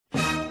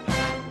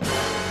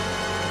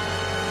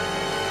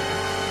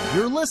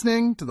You're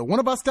listening to the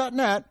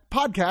oneofus.net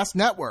podcast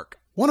network.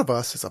 One of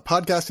Us is a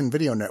podcast and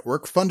video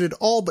network funded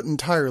all but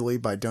entirely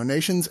by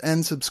donations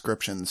and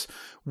subscriptions.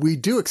 We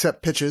do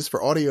accept pitches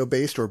for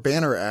audio-based or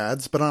banner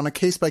ads, but on a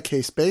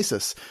case-by-case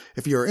basis.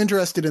 If you're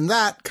interested in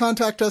that,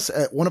 contact us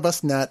at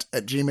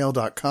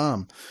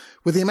oneofusnet@gmail.com.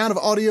 With the amount of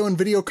audio and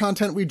video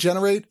content we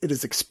generate, it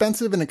is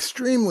expensive and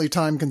extremely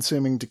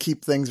time-consuming to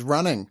keep things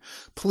running.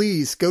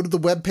 Please go to the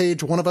webpage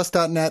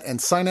oneofus.net and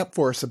sign up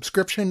for a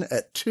subscription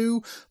at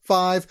 $2,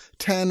 $5,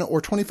 $10,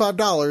 or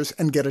 $25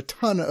 and get a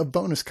ton of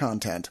bonus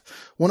content.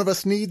 One of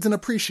Us needs and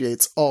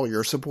appreciates all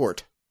your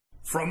support.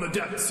 From the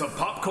depths of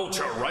pop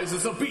culture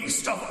rises a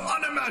beast of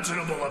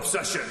unimaginable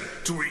obsession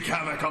to wreak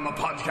havoc on the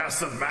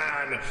podcast of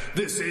man.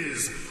 This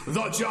is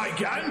the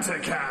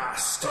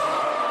Giganticast.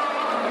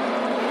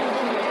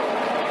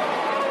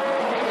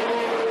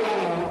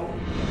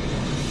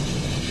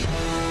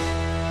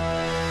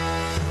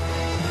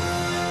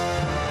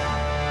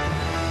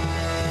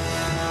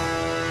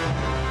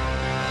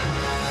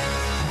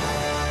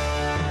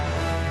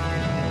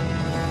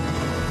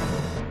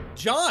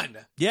 John.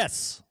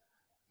 Yes.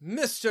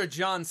 Mr.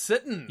 John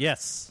Sitton.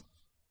 Yes.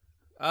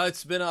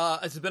 It's been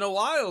a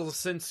while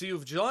since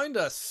you've joined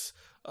us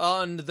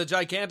on the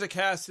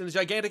Giganticast in the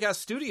Giganticast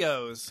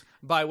studios,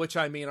 by which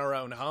I mean our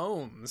own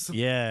homes.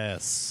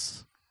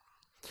 Yes.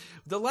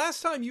 The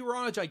last time you were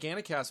on a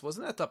Giganticast,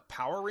 wasn't that the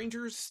Power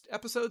Rangers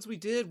episodes we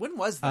did? When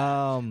was that?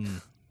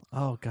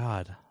 Oh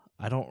God.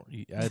 I know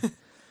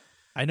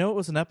it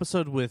was an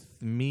episode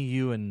with me,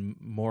 you, and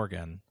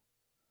Morgan.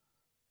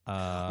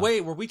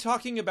 Wait, were we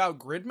talking about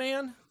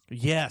Gridman?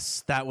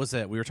 Yes, that was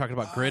it. We were talking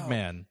about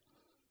Gridman.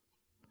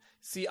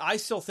 See, I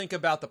still think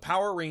about the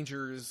Power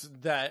Rangers,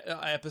 that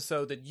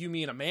episode that you,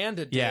 me, and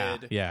Amanda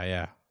did.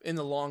 Yeah. In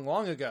the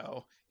long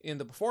ago, in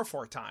the Before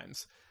Four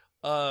times.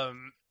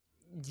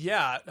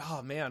 Yeah.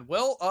 Oh man.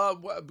 Well,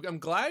 I'm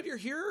glad you're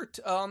here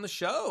on the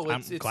show.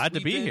 I'm glad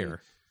to be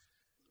here.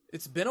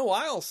 It's been a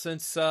while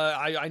since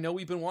I know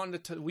we've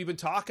been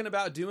talking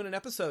about doing an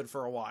episode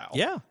for a while.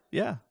 Yeah.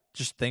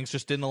 Things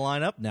just didn't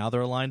line up. Now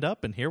they're lined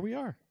up, and here we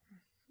are.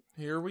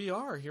 Here we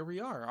are.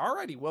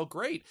 Alrighty. Well,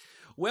 great.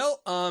 Well,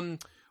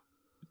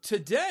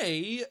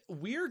 today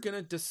we're going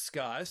to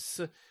discuss,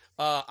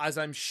 as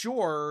I'm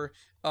sure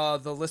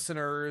the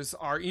listeners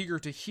are eager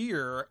to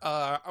hear,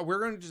 we're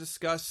going to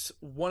discuss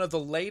one of the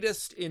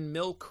latest in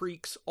Mill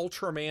Creek's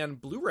Ultraman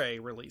Blu-ray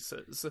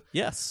releases.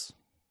 Yes.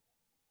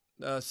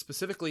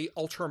 Specifically,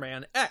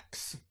 Ultraman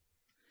X.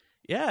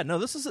 Yeah, no,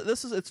 this is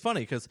it's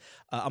funny because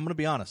I'm going to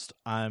be honest.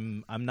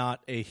 I'm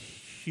not a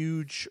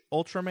huge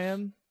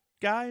Ultraman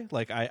guy.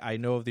 Like I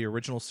know of the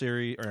original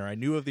series, or I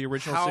knew of the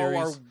original series.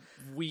 How are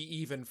we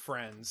even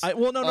friends?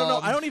 No.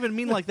 I don't even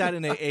mean like that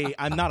in a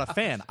I'm not a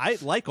fan. I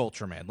like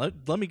Ultraman.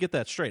 Let me get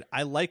that straight.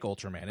 I like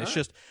Ultraman. It's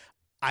just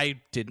I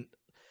didn't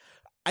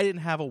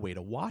have a way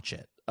to watch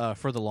it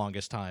for the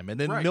longest time. And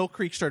then Mill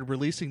Creek started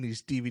releasing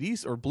these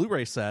DVDs or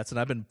Blu-ray sets, and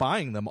I've been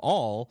buying them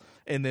all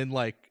and then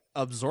like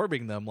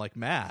absorbing them like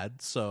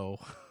mad. So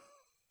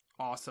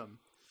awesome.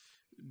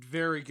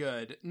 Very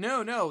good.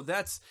 No,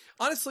 that's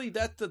honestly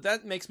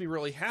that makes me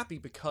really happy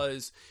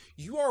because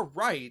you are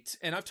right.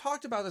 And I've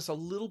talked about this a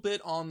little bit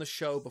on the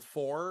show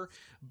before,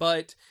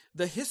 but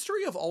the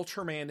history of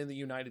Ultraman in the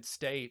United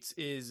States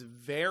is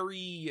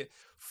very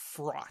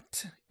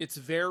fraught. It's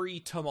very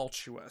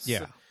tumultuous.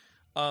 Yeah.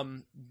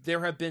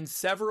 There have been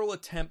several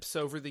attempts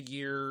over the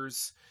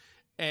years,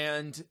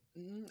 and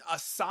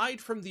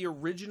aside from the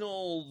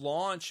original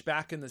launch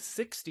back in the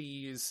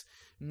 60s,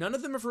 none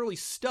of them have really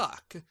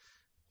stuck.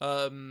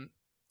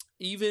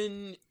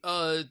 Even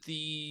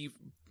the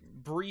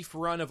brief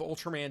run of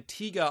Ultraman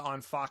Tiga on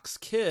Fox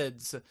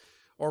Kids,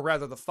 or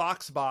rather the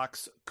Fox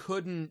box,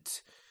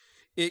 couldn't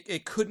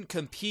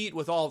compete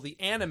with all the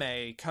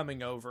anime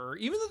coming over,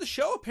 even though the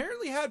show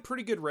apparently had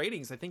pretty good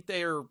ratings. I think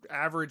they are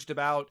averaged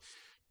about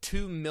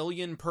 2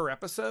 million per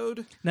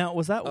episode. Now,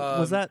 was that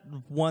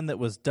one that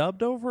was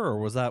dubbed over, or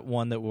was that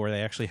one where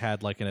they actually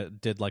had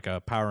did like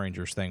a Power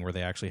Rangers thing where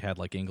they actually had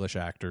like English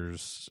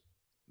actors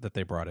that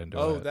they brought into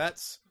it? Oh,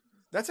 that's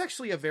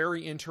actually a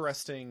very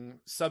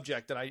interesting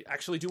subject that I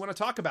actually do want to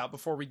talk about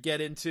before we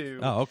get into.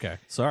 Oh, okay.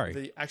 Sorry.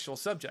 The actual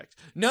subject.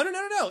 No.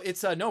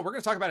 It's no. We're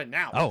going to talk about it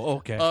now. Oh,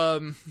 okay.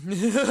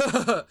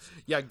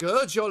 Yeah,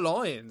 gird your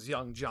loins,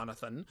 young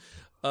Jonathan.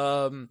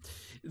 So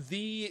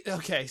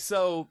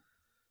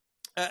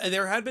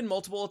there had been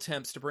multiple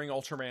attempts to bring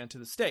Ultraman to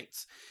the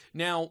States.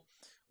 Now,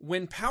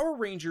 when Power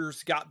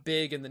Rangers got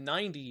big in the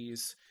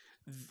 90s,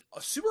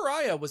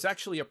 Tsuburaya was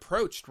actually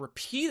approached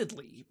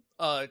repeatedly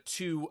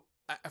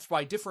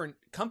by different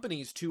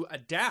companies to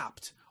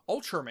adapt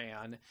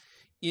Ultraman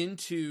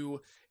into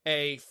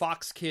a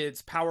Fox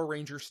Kids Power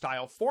Ranger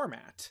style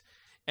format.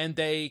 And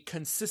they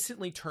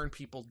consistently turned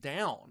people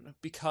down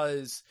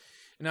because,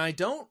 and I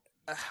don't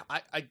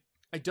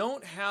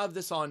have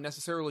this on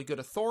necessarily good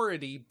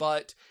authority,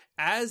 but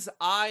as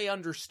I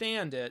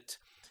understand it,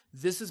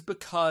 this is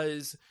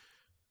because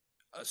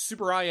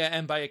Tsuburaya,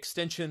 and by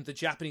extension the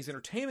Japanese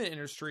entertainment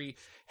industry,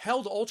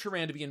 held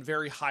Ultraman to be in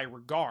very high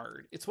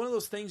regard. It's one of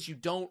those things you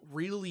don't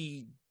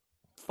really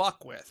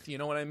fuck with. You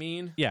know what I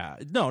mean? Yeah,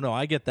 no,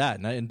 I get that,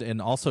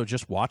 and also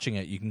just watching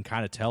it, you can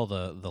kind of tell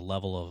the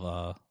level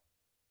of,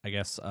 I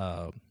guess,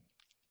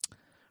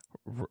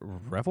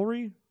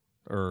 revelry,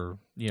 or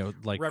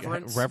like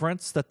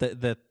reverence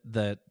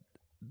that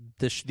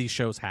these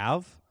shows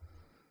have.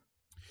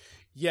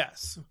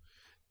 Yes.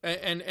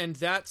 And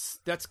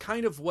that's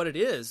kind of what it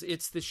is.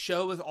 It's the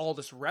show with all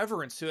this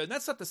reverence to it. And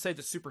that's not to say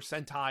the Super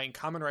Sentai and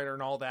Kamen Rider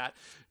and all that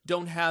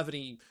don't have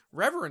any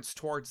reverence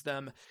towards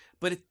them,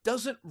 but it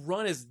doesn't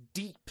run as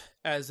deep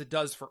as it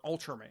does for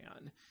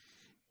Ultraman.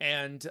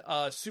 And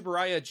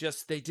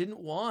Tsuburaya they didn't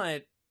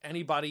want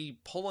anybody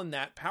pulling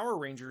that Power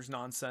Rangers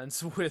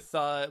nonsense with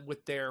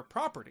their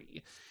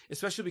property,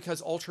 especially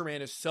because Ultraman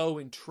is so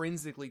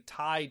intrinsically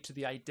tied to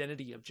the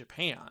identity of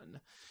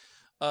Japan.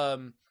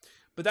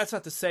 But that's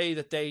not to say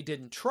that they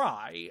didn't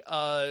try.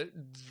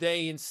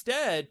 They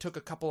instead took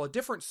a couple of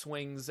different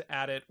swings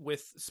at it.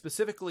 With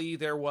specifically,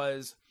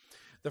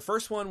 the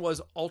first one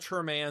was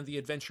Ultraman: The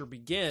Adventure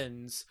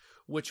Begins,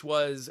 which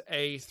was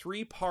a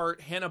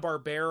 3-part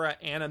Hanna-Barbera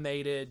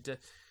animated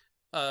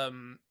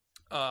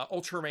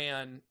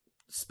Ultraman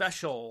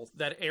special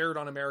that aired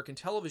on American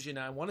television.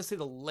 I want to say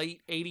the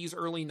late 80s,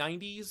 early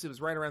 90s. It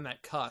was right around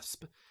that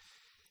cusp.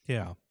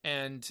 Yeah.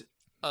 And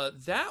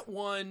that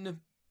one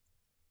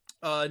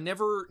it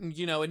never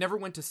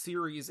went to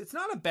series. It's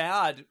not a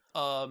bad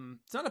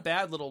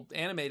little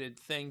animated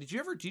thing. Did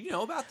you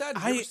know about that?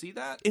 Did you ever see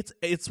that?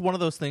 It's one of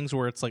those things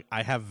where it's like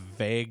I have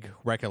vague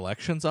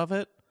recollections of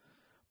it,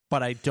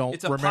 but I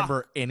don't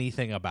remember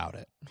anything about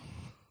it.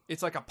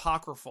 It's like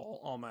apocryphal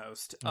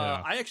almost.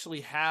 Yeah. I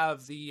actually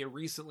have the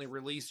recently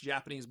released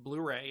Japanese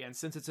Blu-ray, and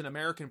since it's an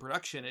American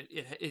production,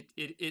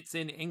 it's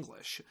in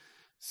English.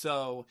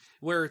 So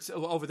where it's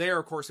over there,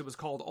 of course, it was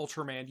called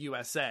Ultraman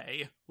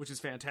USA, which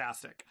is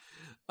fantastic.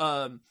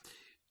 And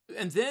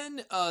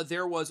then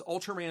there was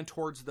Ultraman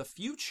Towards the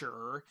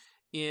Future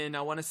in,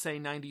 I want to say,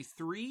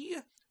 93,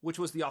 which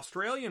was the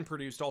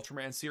Australian-produced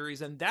Ultraman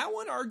series, and that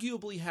one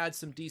arguably had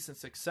some decent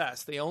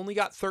success. They only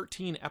got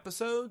 13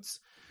 episodes,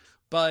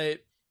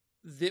 but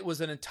it was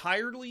an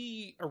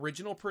entirely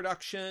original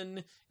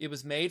production. It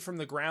was made from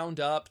the ground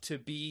up to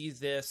be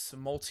this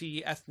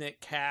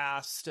multi-ethnic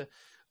cast.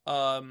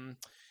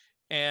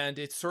 And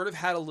it sort of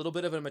had a little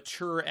bit of a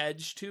mature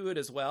edge to it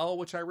as well,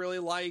 which I really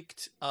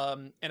liked.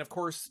 And of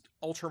course,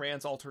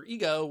 Ultraman's alter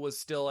ego was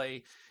still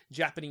a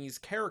Japanese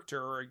character,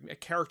 or a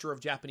character of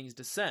Japanese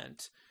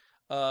descent.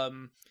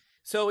 So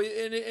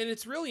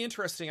it's really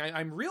interesting.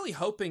 I'm really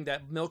hoping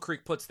that Mill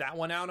Creek puts that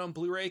one out on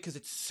Blu-ray, because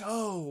it's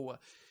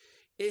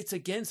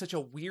again such a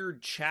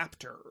weird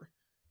chapter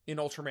in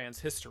Ultraman's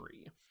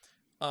history.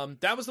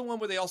 That was the one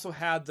where they also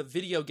had the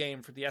video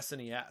game for the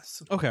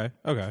SNES. Okay.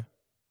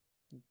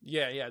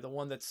 Yeah, the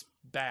one that's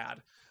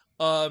bad.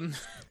 And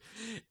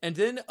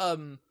then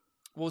what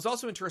was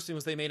also interesting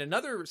was they made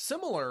another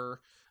similar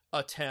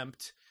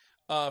attempt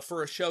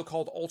for a show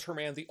called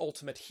Ultraman: The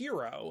Ultimate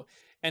Hero,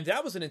 and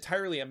that was an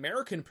entirely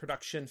American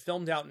production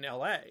filmed out in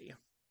LA.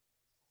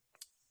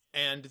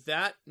 And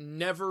that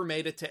never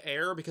made it to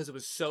air because it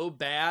was so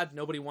bad,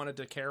 nobody wanted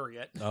to carry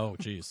it. Oh,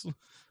 jeez.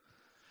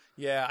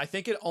 Yeah, I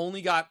think it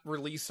only got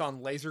released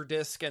on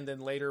Laserdisc and then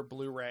later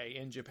Blu-ray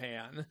in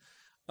Japan.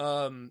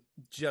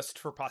 Just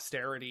for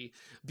posterity.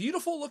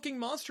 Beautiful looking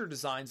monster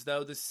designs,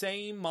 though. The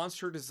same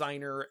monster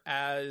designer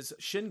as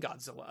Shin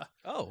Godzilla.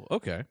 Oh,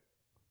 okay.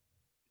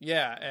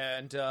 Yeah,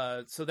 and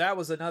so that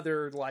was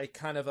another like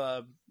kind of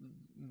a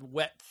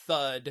wet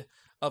thud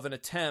of an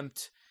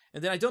attempt.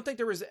 And then I don't think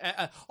there was,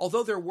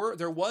 although there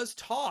was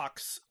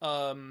talks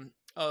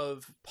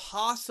of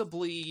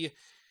possibly,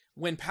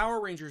 when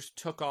Power Rangers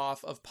took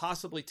off, of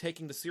possibly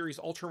taking the series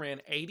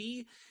Ultraman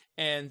 80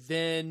 and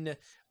then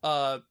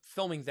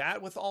filming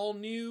that with all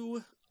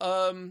new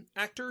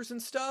actors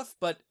and stuff.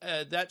 But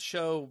that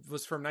show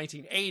was from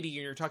 1980,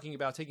 and you're talking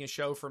about taking a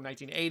show from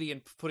 1980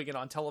 and putting it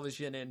on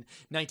television in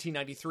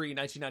 1993,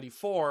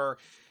 1994,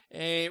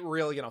 ain't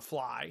really gonna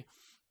fly.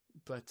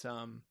 But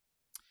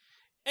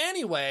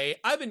anyway,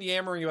 I've been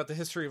yammering about the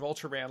history of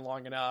Ultraman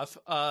long enough.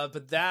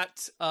 But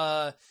that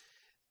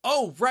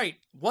oh, right,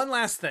 one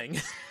last thing.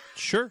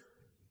 Sure.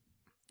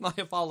 My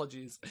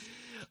apologies.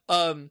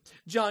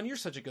 John, you're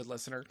such a good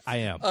listener. I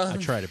am. I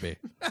try to be.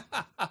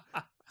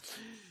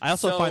 I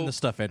also find this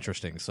stuff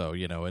interesting, so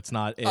it's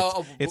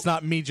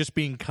not me just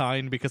being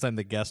kind because I'm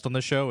the guest on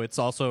the show. It's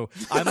also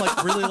I'm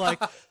like really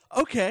like,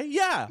 okay,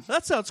 yeah,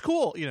 that sounds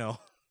cool, Yeah,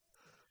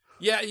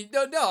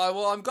 no.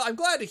 Well, I'm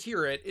glad to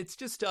hear it. It's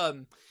just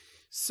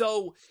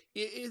so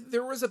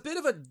there was a bit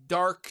of a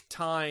dark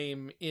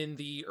time in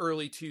the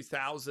early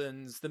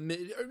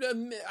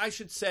 2000s, I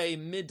should say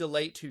mid to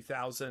late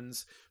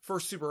 2000s for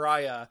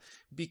Tsuburaya,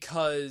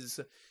 because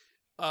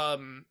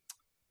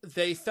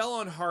they fell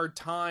on hard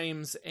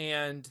times,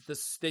 and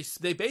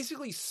they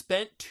basically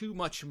spent too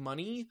much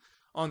money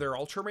on their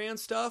Ultraman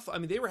stuff. I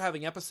mean, they were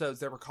having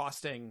episodes that were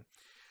costing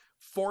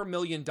 $4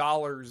 million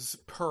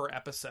per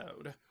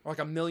episode, or like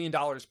 $1 million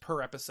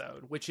per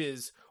episode, which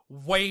is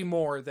way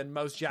more than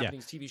most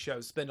Japanese TV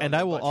shows spend on. And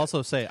I will budget.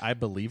 also say I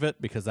believe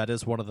it, because that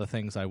is one of the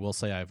things I will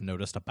say I've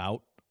noticed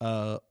about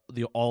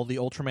all the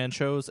Ultraman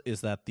shows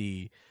is that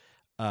the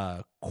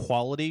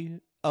quality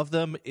of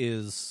them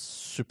is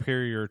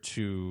superior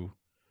to,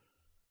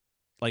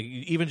 like,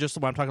 even just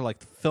when I'm talking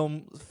like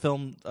film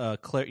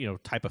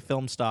type of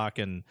film stock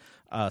and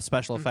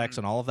special effects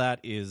and all of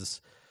that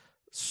is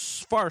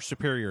far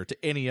superior to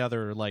any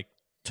other like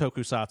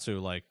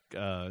tokusatsu like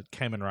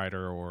Kamen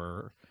Rider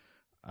or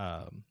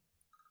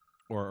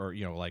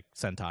like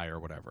Sentai or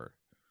whatever.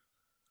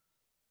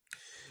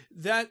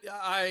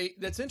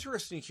 That's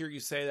interesting to hear you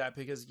say that,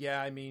 because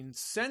I mean,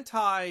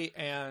 Sentai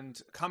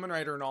and Kamen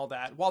Rider and all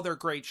that, while they're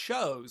great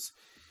shows,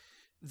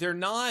 they're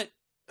not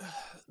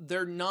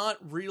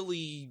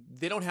really,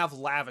 they don't have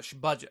lavish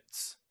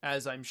budgets,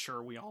 as I'm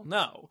sure we all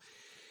know.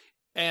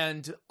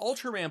 And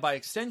Ultraman, by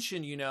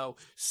extension,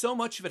 so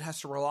much of it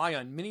has to rely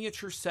on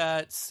miniature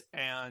sets,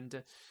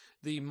 and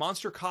the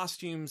monster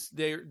costumes,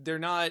 they're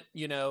not,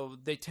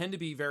 they tend to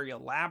be very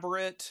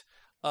elaborate.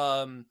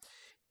 And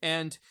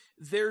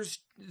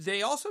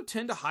they also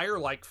tend to hire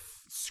like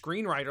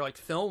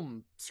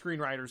film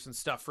screenwriters and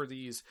stuff for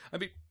these. I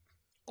mean,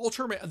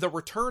 Ultraman, the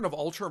Return of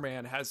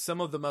Ultraman has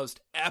some of the most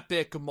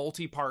epic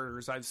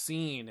multi-parters I've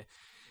seen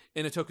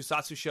in a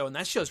tokusatsu show, and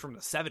that show's from the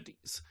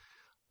 70s.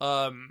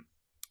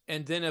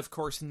 And then, of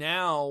course,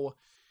 now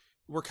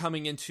we're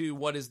coming into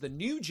what is the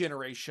new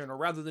generation, or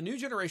rather the new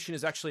generation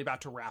is actually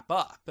about to wrap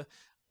up.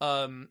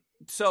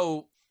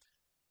 So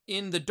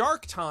in the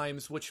dark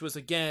times, which was,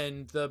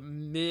 again, the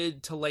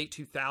mid to late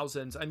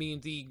 2000s, I mean,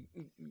 the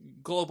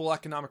global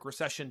economic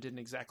recession didn't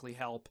exactly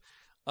help.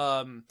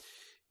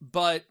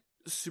 But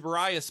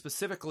Tsuburaya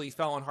specifically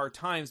fell on hard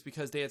times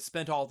because they had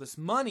spent all this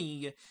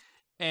money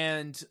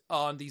and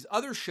on these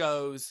other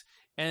shows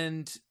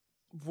and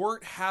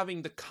weren't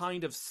having the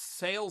kind of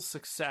sales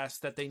success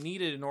that they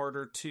needed in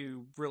order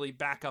to really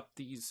back up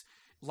these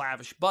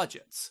lavish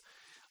budgets.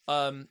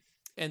 And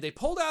they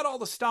pulled out all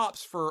the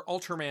stops for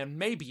Ultraman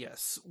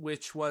Mebius,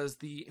 which was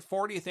the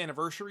 40th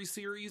anniversary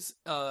series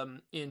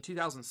in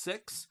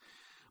 2006.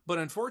 But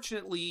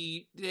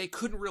unfortunately, they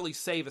couldn't really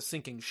save a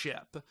sinking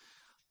ship.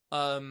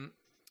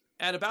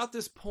 At about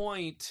this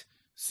point,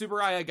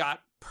 Tsuburaya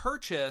got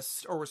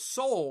purchased or was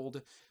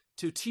sold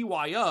to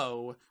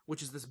TYO,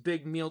 which is this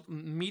big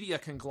media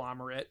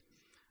conglomerate.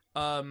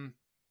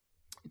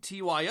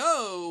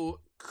 TYO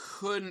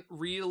couldn't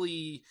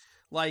really,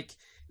 like,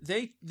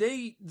 they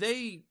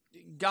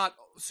got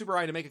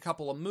Tsuburaya to make a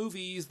couple of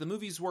movies. The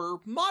movies were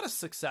modest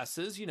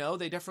successes,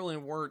 they definitely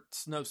weren't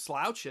no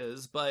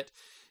slouches, but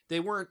they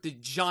weren't the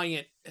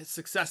giant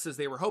successes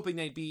they were hoping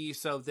they'd be.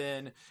 So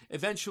then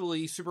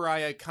eventually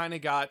Tsuburaya kind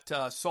of got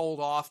sold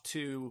off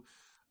to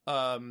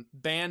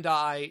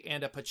Bandai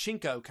and a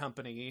pachinko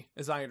company,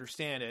 as I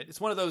understand it. It's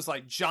one of those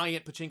like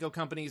giant pachinko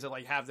companies that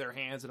like have their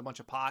hands in a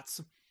bunch of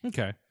pots.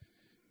 Okay.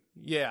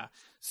 Yeah.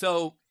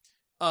 So,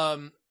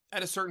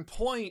 at a certain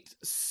point,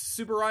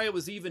 Tsuburaya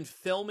was even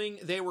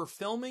they were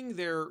filming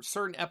their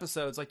certain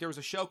episodes. Like there was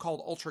a show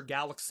called Ultra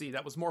Galaxy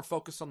that was more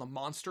focused on the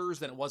monsters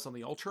than it was on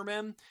the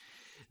Ultramen.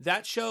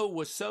 That show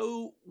was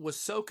so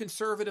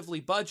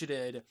conservatively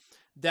budgeted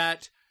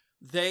that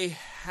they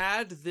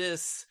had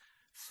this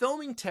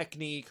filming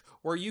technique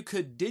where you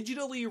could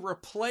digitally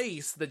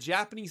replace the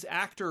Japanese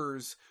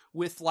actors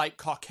with like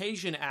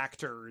Caucasian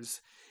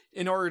actors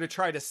in order to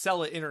try to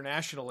sell it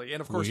internationally.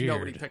 And of course,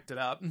 nobody picked it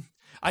up.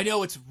 I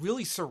know, it's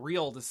really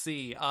surreal to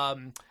see.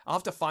 I'll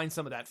have to find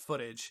some of that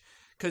footage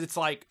because it's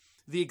like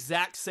the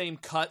exact same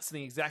cuts and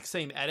the exact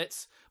same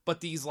edits,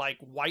 but these like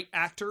white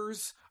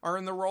actors are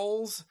in the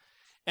roles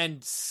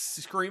and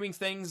screaming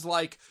things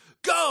like,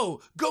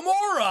 "Go,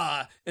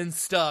 Gamora!" and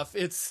stuff.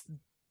 It's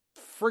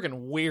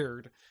friggin'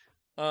 weird.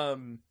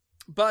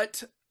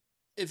 But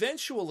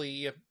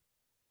eventually,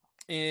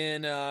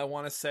 in I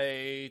want to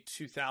say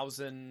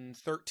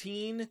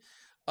 2013,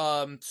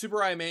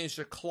 Tsuburaya managed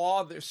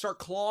to start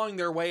clawing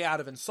their way out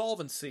of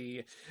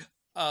insolvency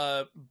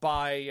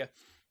by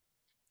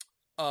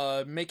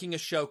making a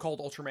show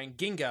called Ultraman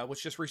Ginga,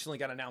 which just recently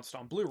got announced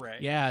on Blu-ray.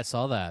 Yeah, I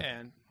saw that.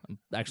 And I'm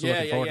actually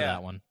looking forward to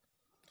that one.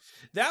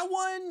 That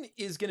one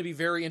is going to be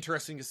very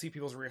interesting to see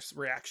people's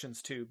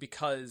reactions to,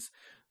 because,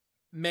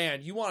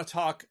 man, you want to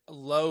talk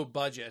low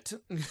budget.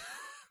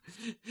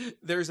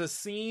 There's a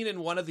scene in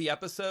one of the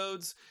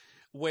episodes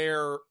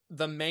where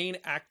the main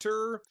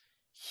actor,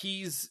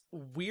 he's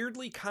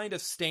weirdly kind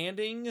of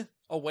standing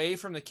away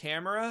from the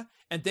camera,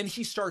 and then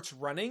he starts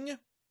running.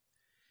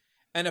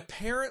 And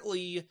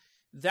apparently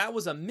that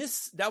was a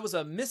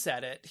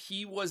misedit.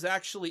 He was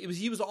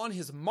on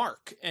his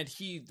mark, and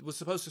he was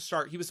supposed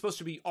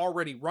to be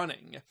already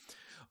running.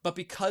 But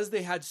because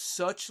they had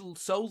so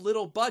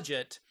little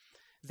budget,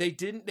 they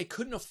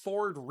couldn't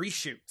afford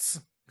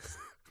reshoots.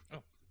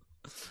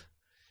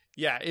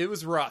 Yeah, it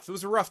was rough. It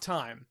was a rough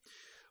time.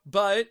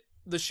 But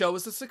the show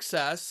was a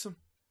success.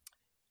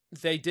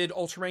 They did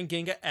Ultraman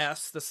Ginga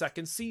S, the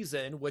second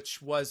season,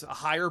 which was a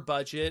higher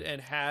budget and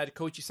had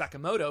Koichi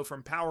Sakamoto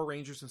from Power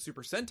Rangers and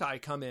Super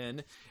Sentai come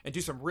in and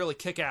do some really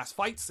kick-ass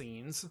fight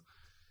scenes.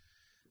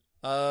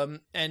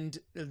 And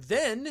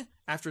then,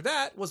 after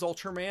that, was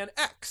Ultraman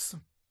X.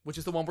 which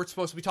is the one we're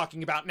supposed to be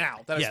talking about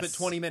now, that I spent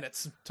 20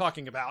 minutes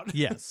talking about.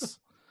 Yes.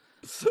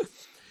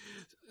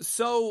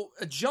 So,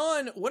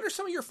 John, what are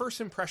some of your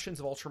first impressions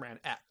of Ultraman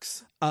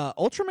X?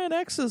 Ultraman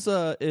X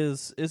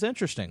is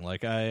interesting.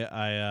 Like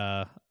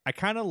I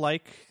kind of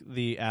like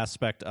the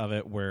aspect of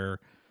it where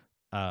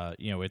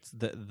it's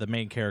the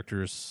main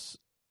character's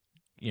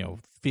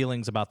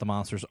feelings about the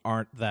monsters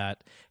aren't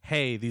that,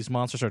 hey, these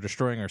monsters are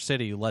destroying our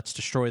city, let's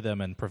destroy them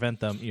and prevent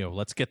them,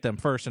 let's get them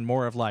first, and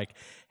more of like,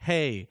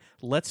 hey,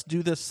 let's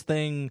do this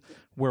thing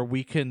where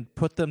we can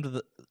put them to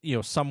the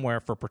somewhere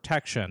for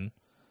protection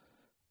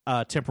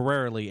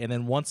temporarily, and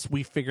then once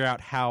we figure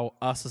out how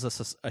us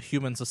as a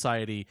human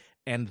society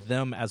and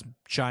them as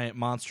giant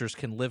monsters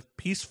can live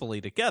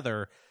peacefully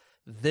together,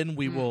 then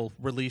we will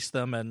release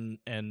them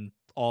and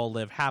all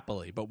live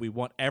happily. But we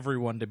want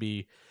everyone to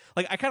be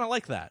like, I kind of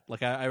like that.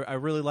 Like I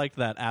really like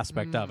that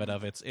aspect of it.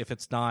 Of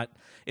it's not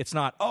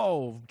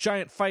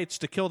giant fights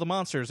to kill the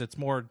monsters. It's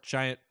more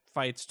giant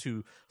fights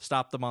to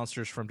stop the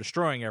monsters from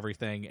destroying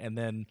everything. And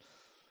then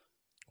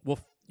we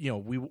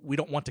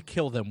don't want to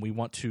kill them. We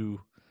want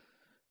to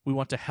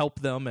help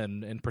them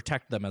and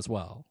protect them as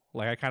well.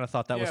 Like I kind of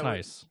thought that was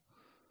nice.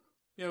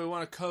 We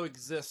want to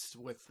coexist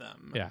with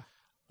them. Yeah.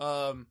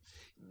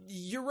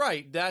 You're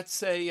right.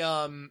 That's a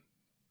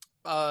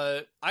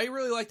I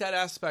really like that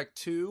aspect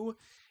too.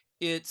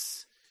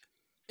 It's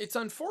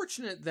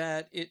unfortunate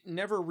that it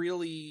never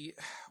really,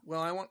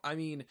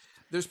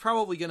 there's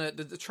probably gonna,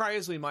 the try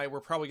as we might,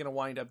 we're probably gonna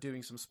wind up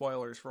doing some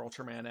spoilers for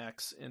Ultraman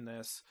X in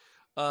this.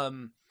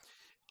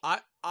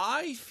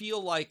 I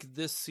feel like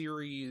this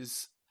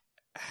series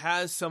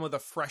has some of the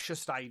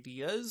freshest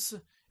ideas,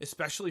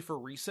 especially for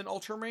recent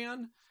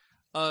Ultraman.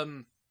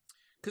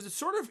 Because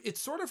it's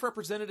sort of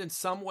represented in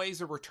some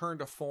ways a return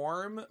to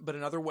form, but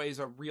in other ways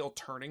a real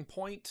turning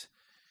point.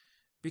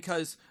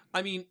 Because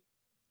the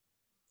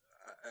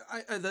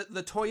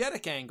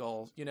toyetic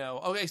angle,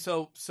 okay,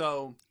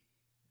 so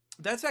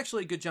that's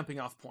actually a good jumping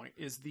off point.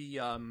 Is the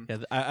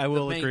I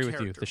will agree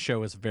with you. The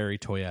show is very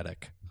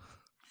toyetic.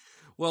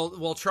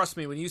 Well, trust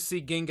me. When you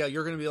see Ginga,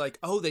 you're going to be like,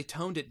 "Oh, they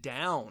toned it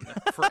down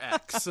for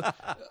X."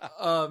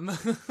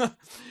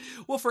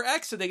 Well, for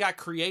X, they got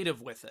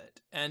creative with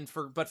it,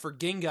 but for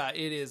Ginga,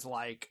 it is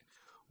like,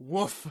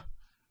 woof.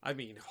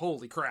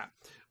 Holy crap!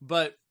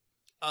 But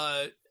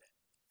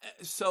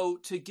so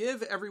to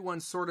give everyone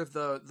sort of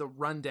the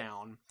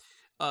rundown,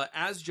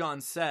 as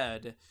John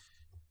said,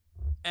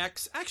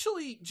 X.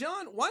 Actually,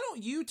 John, why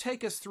don't you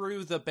take us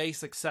through the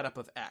basic setup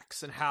of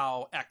X and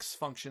how X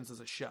functions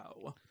as a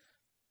show?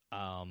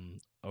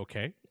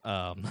 Okay.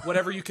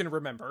 Whatever you can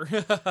remember.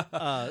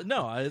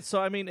 No.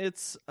 So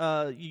this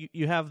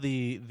you have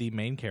the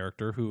main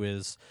character who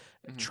is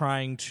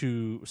trying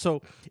to.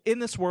 So in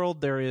this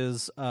world, there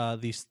is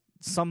this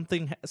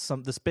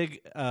big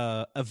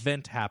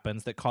event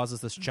happens that causes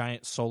this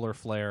giant solar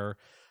flare,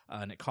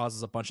 and it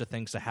causes a bunch of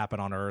things to happen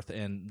on Earth.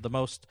 And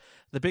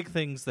the big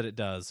things that it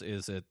does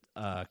is it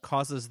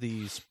causes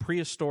these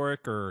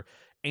prehistoric or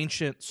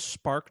ancient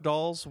spark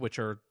dolls, which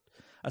are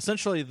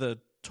essentially the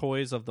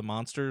toys of the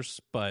monsters,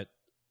 but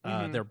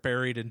they're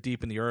buried in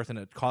deep in the earth, and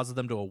it causes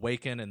them to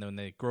awaken, and then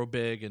they grow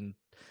big and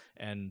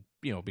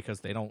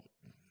because they don't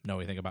know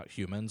anything about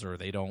humans, or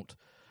they don't,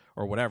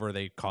 or whatever,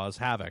 they cause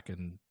havoc,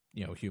 and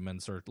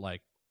humans are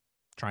like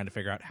trying to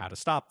figure out how to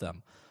stop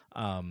them.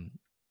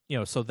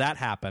 So that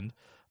happened,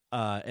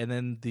 and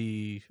then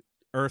the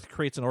Earth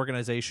creates an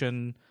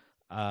organization.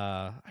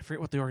 I forget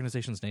what the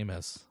organization's name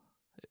is.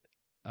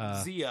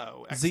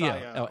 Zeo.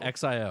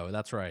 XIO.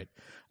 That's right.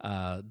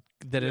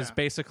 That is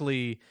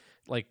basically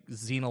like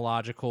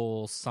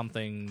xenological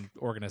something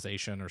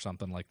organization or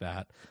something like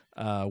that.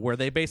 Where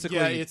they basically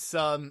it's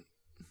do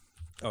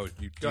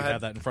you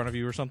have that in front of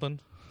you or something?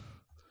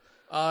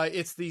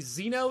 It's the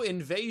Xeno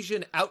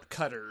Invasion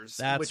Outcutters.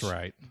 That's which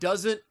right.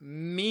 Doesn't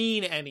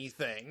mean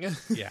anything.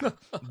 Yeah,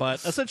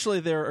 but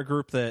essentially they're a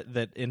group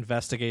that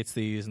investigates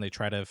these, and they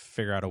try to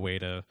figure out a way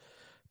to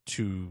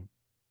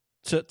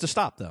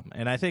stop them.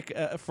 And I think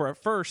for at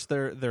first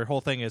their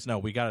whole thing is, no,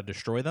 we got to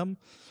destroy them.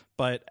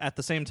 But at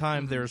the same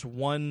time, there's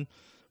one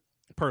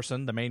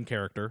person, the main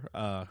character,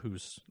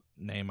 whose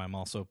name I'm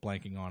also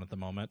blanking on at the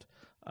moment.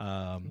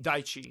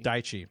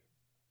 Daichi,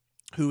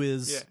 who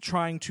is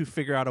trying to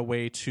figure out a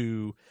way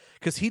to,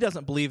 because he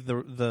doesn't believe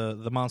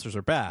the monsters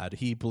are bad.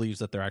 He believes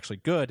that they're actually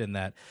good, and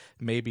that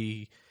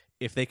maybe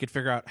if they could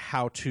figure out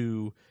how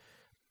to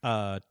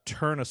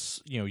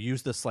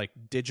use this like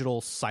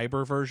digital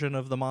cyber version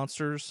of the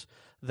monsters,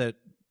 that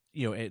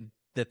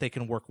that they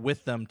can work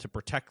with them to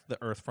protect the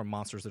Earth from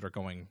monsters that are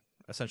going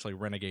essentially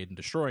renegade and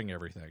destroying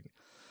everything.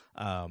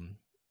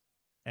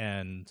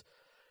 And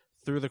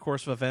through the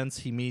course of events,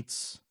 he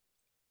meets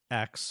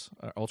X,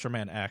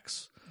 Ultraman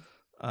X,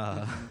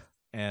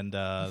 and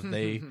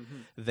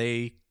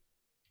they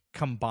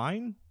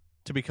combine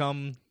to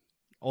become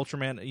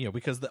Ultraman,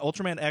 because the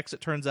Ultraman X,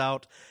 it turns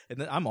out,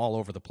 and I'm all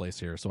over the place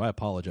here, so I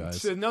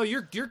apologize. No,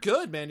 you're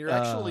good, man. You're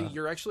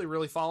actually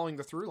really following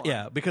the through line.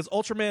 Yeah, because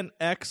Ultraman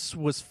X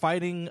was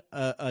fighting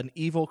an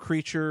evil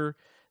creature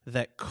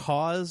that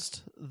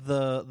caused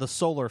the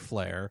solar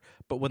flare,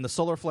 but when the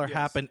solar flare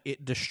happened,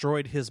 it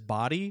destroyed his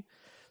body.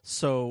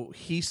 So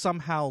he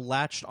somehow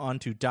latched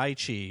onto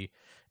Daichi,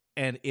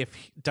 and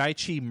if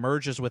Daichi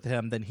merges with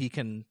him, then he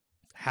can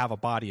have a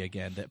body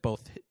again. That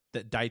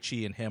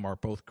Daichi and him are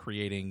both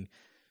creating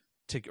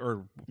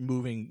or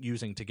moving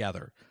using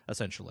together,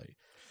 essentially.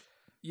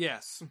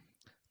 Yes.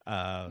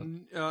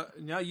 No,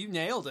 you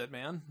nailed it,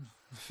 man.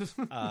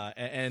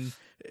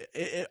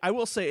 I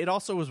will say it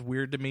also was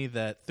weird to me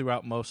that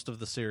throughout most of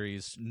the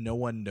series, no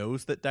one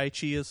knows that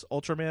Daichi is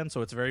Ultraman.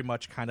 So it's very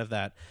much kind of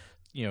that,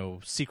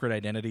 secret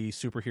identity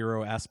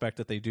superhero aspect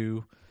that they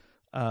do,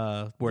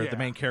 where the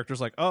main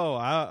character's like, "Oh,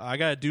 I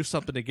got to do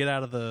something to get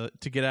out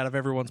of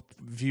everyone's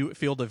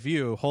field of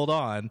view. Hold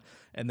on,"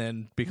 and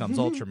then becomes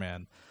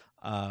Ultraman,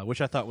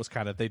 which I thought was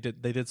kind of they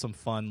did some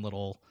fun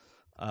little.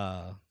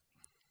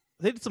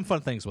 They did some fun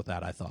things with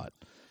that, I thought.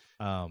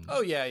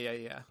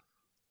 Yeah.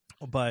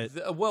 But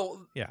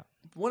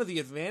one of the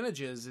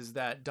advantages is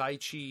that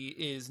Daichi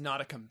is not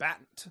a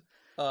combatant.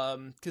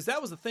 Because that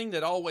was the thing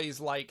that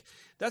always,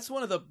 that's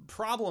one of the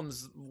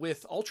problems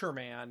with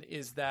Ultraman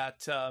is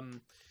that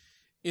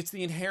it's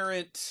the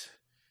inherent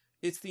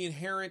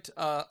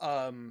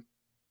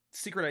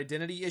secret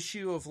identity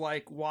issue of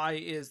why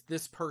is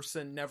this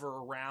person never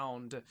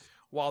around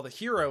while the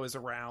hero is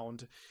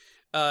around.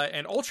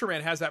 And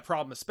Ultraman has that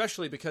problem,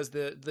 especially because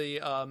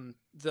the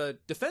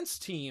defense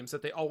teams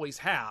that they always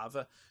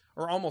have,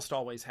 or almost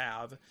always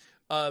have,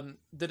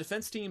 the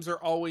defense teams are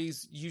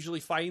always usually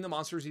fighting the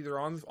monsters either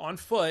on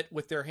foot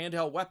with their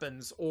handheld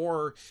weapons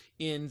or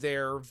in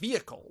their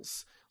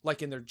vehicles,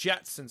 like in their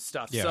jets and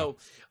stuff. Yeah. So,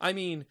 I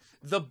mean,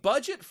 the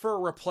budget for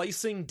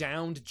replacing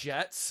downed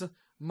jets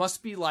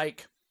must be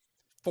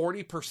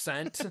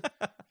 40%.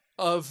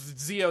 Of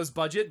Zio's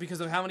budget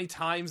because of how many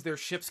times their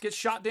ships get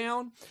shot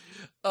down.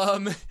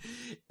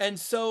 And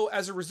so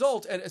as a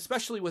result, and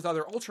especially with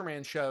other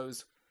Ultraman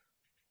shows,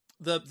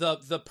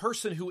 the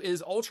person who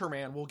is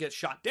Ultraman will get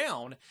shot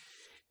down.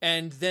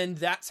 And then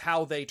that's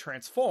how they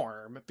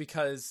transform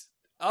because,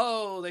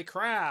 they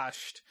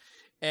crashed.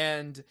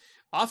 And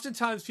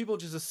oftentimes people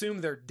just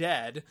assume they're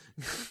dead.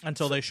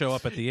 Until they show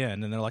up at the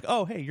end and they're like,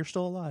 oh, hey, you're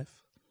still alive.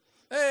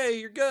 Hey,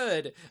 you're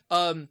good.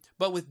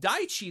 But with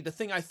Daichi, the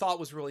thing I thought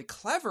was really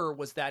clever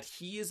was that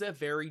he is a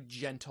very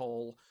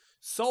gentle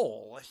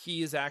soul.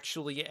 He is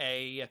actually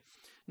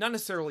not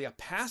necessarily a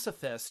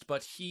pacifist,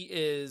 but he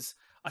is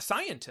a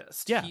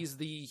scientist. Yeah. He's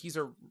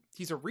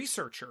a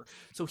researcher.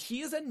 So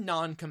he is a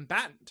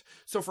non-combatant.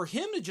 So for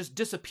him to just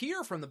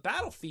disappear from the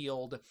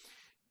battlefield,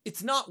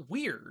 it's not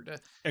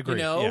weird.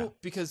 Agreed.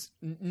 Because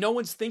no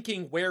one's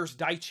thinking, where's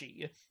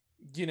Daichi?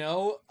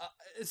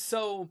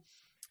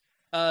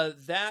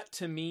 That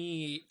to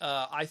me,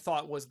 I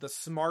thought was the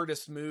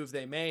smartest move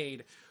they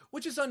made,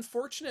 which is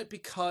unfortunate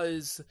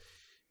because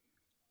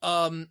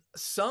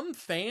some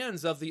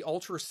fans of the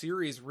Ultra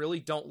series really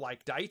don't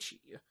like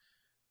Daichi.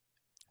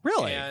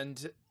 Really?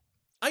 And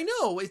I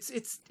know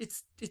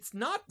it's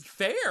not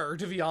fair,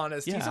 to be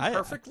honest. He's a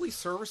perfectly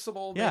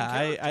serviceable main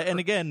character. And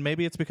again,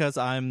 maybe it's because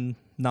I'm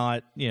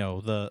not,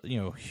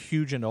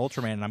 huge into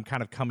Ultraman, and I'm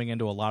kind of coming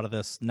into a lot of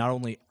this not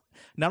only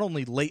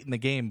late in the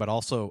game, but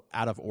also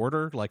out of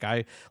order.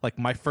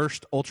 My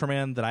first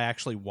Ultraman that I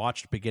actually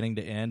watched beginning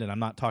to end, and I'm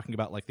not talking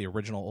about the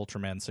original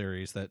Ultraman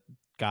series that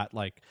got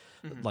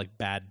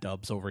bad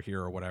dubs over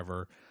here or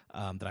whatever,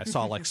 that I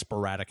saw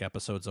sporadic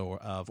episodes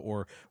of,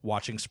 or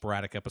watching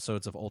sporadic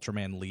episodes of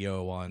Ultraman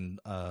Leo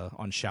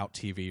on Shout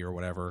TV or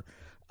whatever.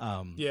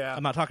 I'm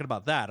not talking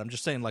about that. I'm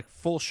just saying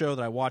full show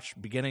that I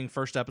watched beginning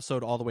first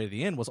episode all the way to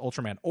the end was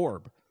Ultraman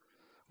Orb,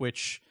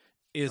 which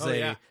is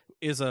an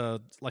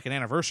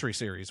anniversary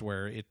series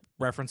where it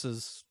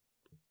references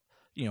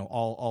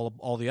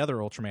all the other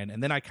Ultraman,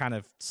 and then I kind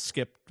of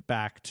skipped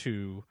back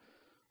to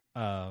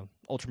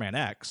Ultraman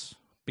X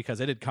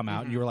because it had come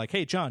out, and you were like,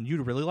 "Hey, John,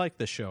 you'd really like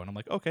this show," and I'm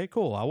like, "Okay,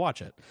 cool, I'll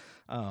watch it."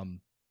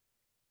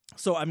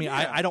 So I mean,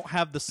 I don't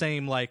have the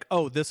same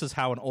this is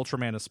how an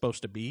Ultraman is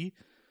supposed to be.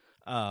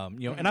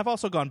 And I've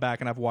also gone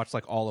back and I've watched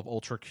all of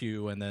Ultra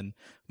Q and then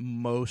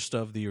most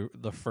of the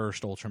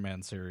first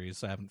Ultraman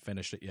series. I haven't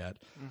finished it yet.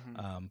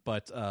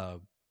 But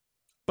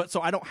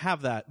so I don't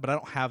have that, but I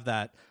don't have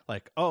that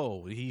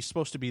he's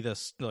supposed to be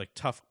this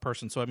tough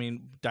person. So I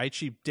mean,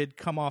 Daichi did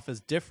come off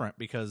as different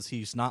because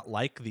he's not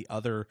like the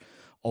other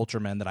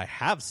Ultramen that I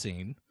have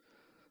seen.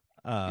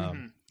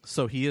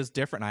 So he is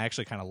different. I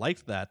actually kind of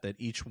liked that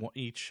each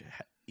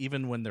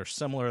even when they're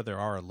similar, they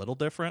are a little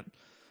different.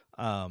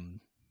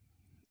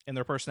 In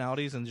their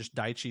personalities, and just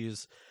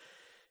Daichi's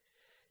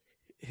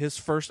his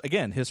first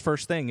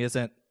thing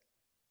isn't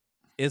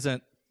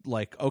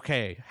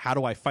okay, how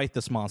do I fight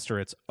this monster?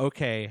 It's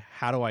okay,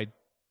 how do I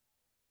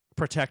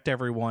protect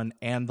everyone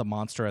and the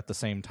monster at the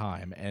same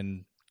time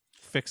and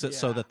fix it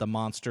so that the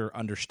monster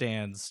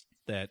understands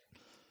that.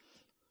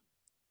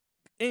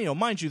 And,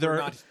 mind you,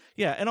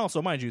 and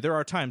also mind you, there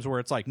are times where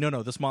it's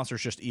no, this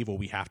monster's just evil.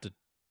 We have to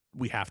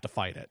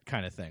fight it,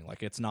 kind of thing.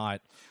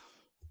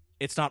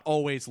 It's not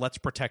always let's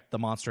protect the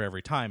monster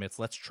every time. It's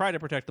let's try to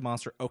protect the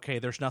monster. Okay,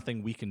 there's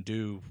nothing we can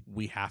do.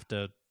 We have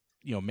to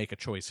make a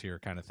choice here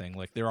kind of thing.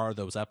 Like there are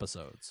those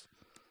episodes.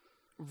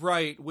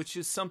 Right, which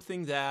is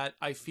something that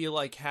I feel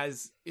like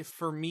has,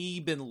 for me,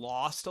 been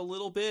lost a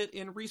little bit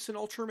in recent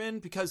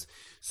Ultraman, because,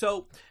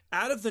 so,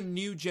 out of the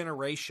new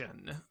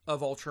generation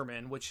of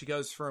Ultraman, which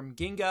goes from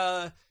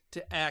Ginga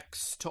to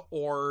X to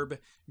Orb,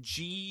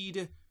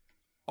 Jeed,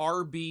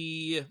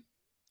 RB,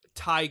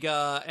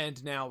 Taiga,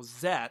 and now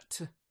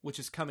Zet, which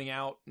is coming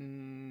out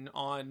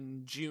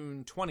on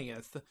June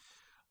 20th,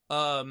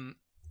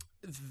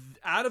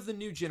 out of the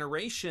new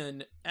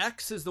generation,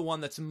 X is the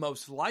one that's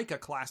most like a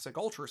classic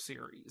Ultra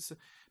series,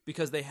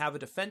 because they have a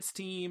defense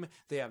team,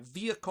 they have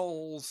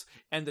vehicles,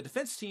 and the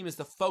defense team is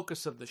the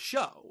focus of the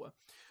show.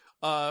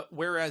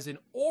 Whereas in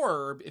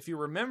Orb, if you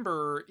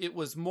remember, it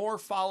was more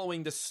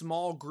following the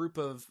small group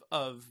of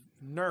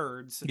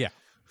nerds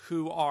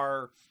who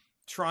are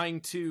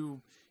trying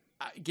to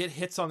get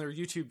hits on their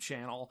YouTube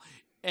channel.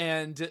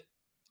 And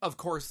of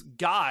course,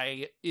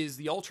 Guy is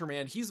the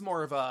Ultraman. He's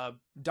more of a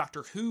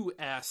Doctor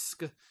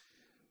Who-esque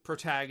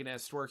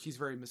protagonist, where he's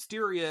very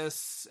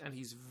mysterious and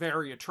he's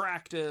very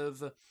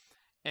attractive.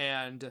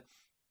 And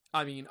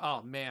I mean,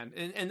 oh man.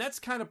 And that's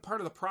kind of part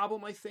of the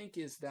problem, I think,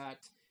 is that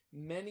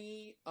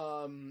many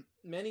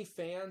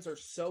fans are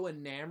so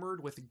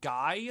enamored with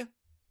Guy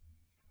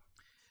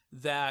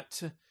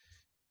that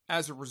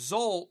as a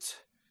result,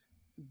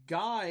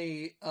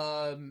 Guy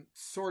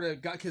sort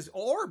of got, because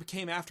Orb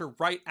came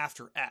right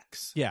after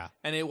X,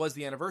 and it was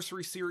the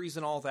anniversary series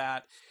and all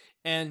that,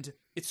 and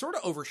it sort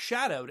of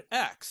overshadowed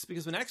X,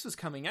 because when X was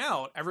coming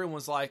out, everyone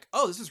was like,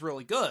 oh, this is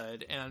really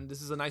good and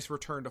this is a nice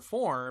return to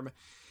form.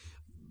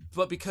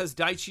 But because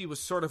Daichi was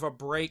sort of a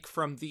break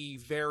from the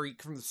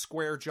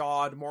square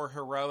jawed, more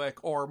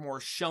heroic or more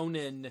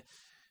shonen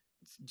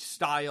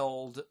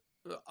styled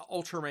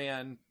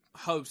Ultraman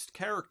host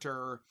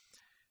character,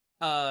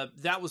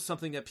 that was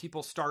something that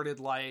people started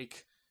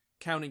like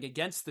counting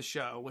against the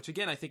show, which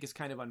again, I think is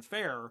kind of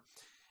unfair.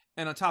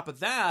 And on top of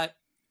that,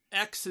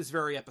 X is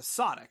very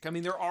episodic. I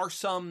mean, there are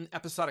some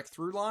episodic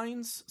through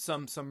lines,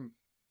 some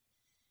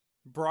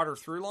broader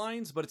through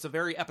lines, but it's a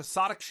very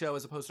episodic show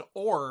as opposed to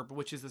Orb,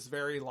 which is this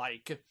very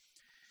like,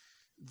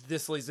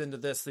 this leads into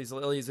this, these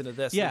leads into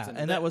this. Yeah,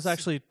 and that was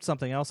actually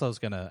something else I was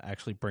going to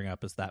actually bring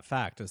up, is that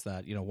fact, is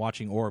that,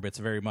 watching Orb, it's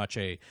very much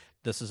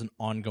this is an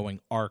ongoing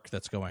arc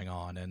that's going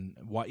on, and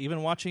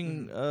even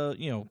watching,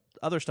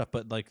 other stuff,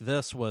 but like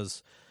this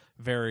was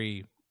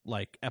very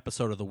like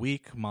episode of the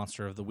week,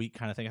 monster of the week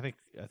kind of thing, I think,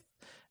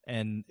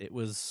 and it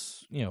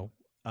was, it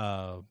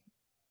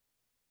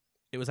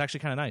was actually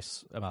kind of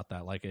nice about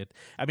that. Like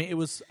I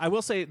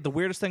will say the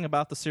weirdest thing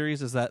about the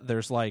series is that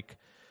there's like,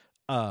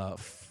 3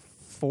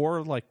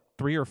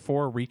 or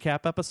 4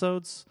 recap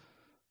episodes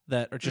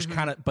that are just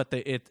kind of, but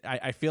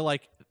I feel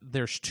like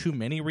there's too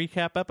many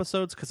recap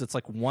episodes, because it's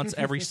like once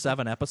every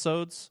 7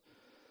 episodes.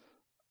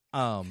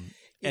 And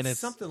it's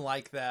something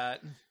like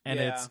that. And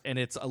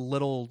it's a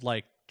little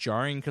like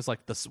jarring, because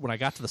like when I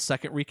got to the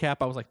second recap,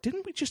 I was like,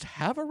 didn't we just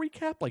have a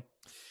recap like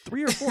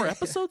 3 or 4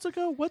 episodes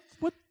ago? What?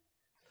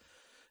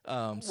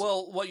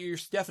 Well, what you're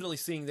definitely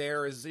seeing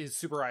there is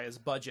Tsuburuya's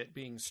budget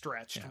being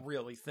stretched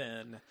really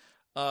thin.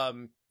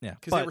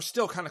 Because they were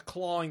still kind of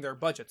clawing their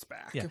budgets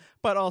back. Yeah,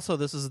 but also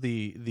this is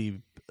the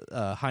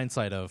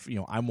hindsight of,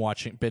 I'm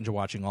binge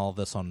watching all of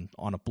this on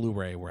a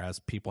Blu-ray, whereas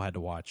people had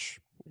to watch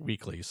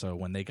weekly. So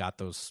when they got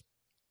those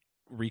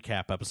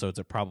recap episodes,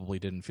 it probably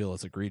didn't feel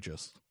as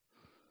egregious.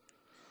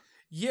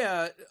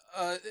 Yeah,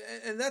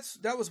 and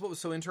that was what was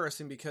so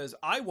interesting, because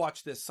I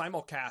watched this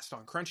simulcast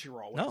on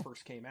Crunchyroll when it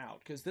first came out,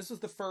 because this was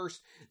the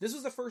first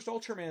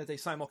Ultraman that they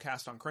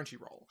simulcast on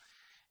Crunchyroll,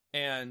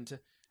 and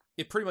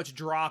it pretty much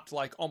dropped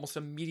like almost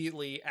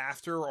immediately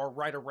after or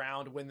right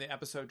around when the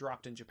episode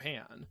dropped in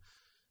Japan.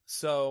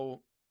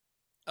 So,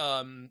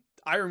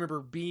 I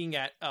remember being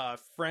at a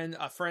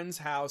friend's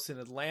house in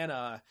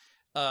Atlanta,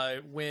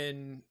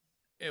 when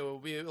it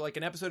would be like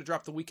an episode had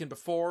dropped the weekend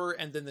before,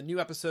 and then the new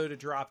episode had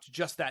dropped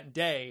just that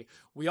day.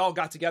 We all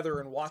got together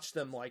and watched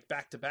them like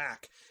back to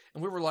back,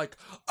 and we were like,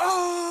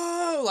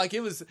 oh, like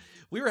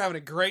we were having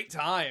a great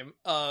time.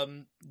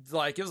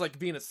 Like it was like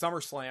being at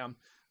SummerSlam.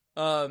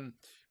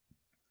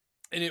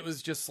 And it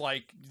was just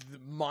like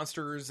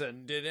monsters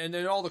and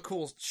all the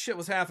cool shit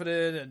was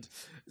happening. And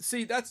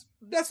see, that's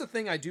the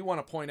thing I do want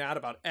to point out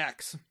about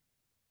X,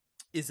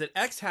 is that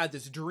X had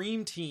this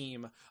dream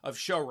team of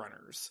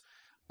showrunners.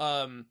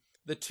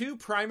 The 2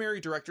 primary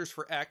directors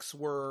for X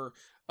were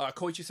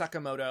Koichi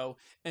Sakamoto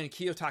and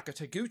Kiyotaka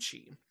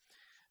Taguchi.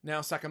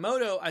 Now,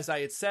 Sakamoto, as I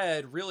had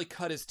said, really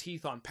cut his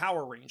teeth on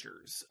Power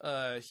Rangers.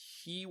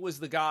 He was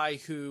the guy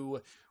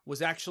who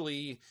was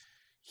actually...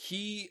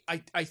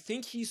 I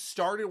think he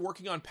started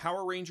working on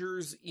Power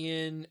Rangers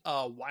in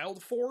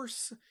Wild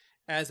Force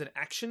as an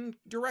action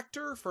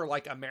director for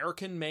like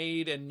American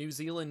made and New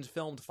Zealand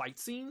filmed fight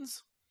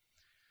scenes.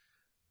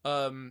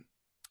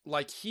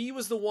 Like he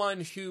was the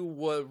one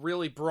who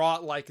really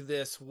brought like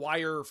this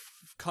wire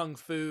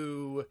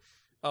fu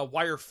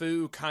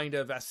kind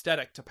of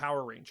aesthetic to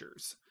Power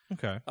Rangers.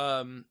 Okay.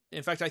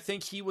 In fact, I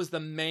think he was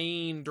the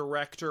main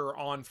director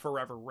on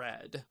Forever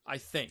Red, I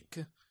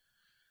think.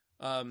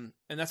 And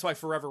that's why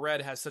Forever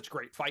Red has such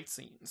great fight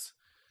scenes.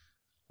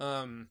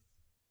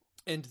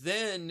 And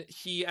then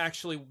he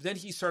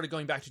started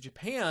going back to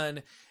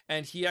Japan,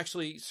 and he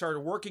actually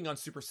started working on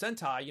Super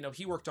Sentai. You know,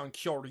 he worked on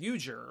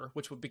Kyoryuger,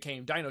 which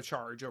became Dino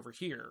Charge over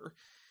here.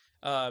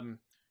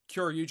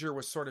 Kyoryuger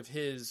was sort of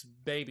his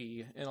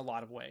baby in a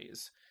lot of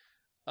ways.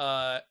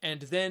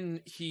 And then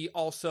he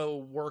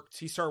started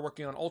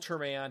working on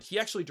Ultraman. He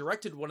actually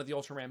directed one of the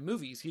Ultraman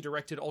movies. He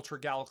directed Ultra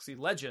Galaxy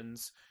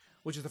Legends,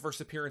 which is the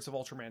first appearance of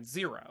Ultraman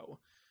Zero.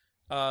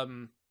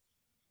 Do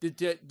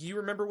you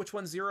remember which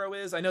one Zero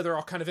is? I know they're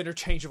all kind of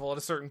interchangeable at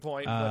a certain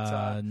point.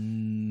 But,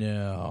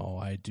 no,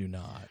 I do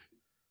not.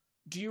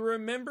 Do you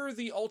remember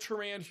the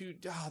Ultraman who...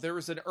 it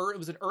was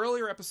an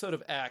earlier episode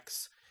of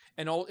X,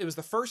 and it was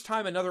the first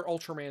time another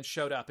Ultraman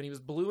showed up, and he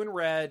was blue and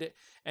red,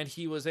 and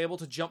he was able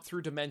to jump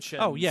through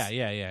dimensions. Oh, yeah.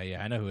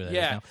 I know who that is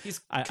now. He's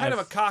kind of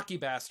a cocky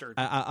bastard.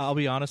 I'll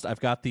be honest, I've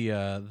got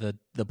the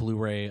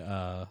Blu-ray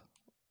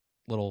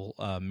little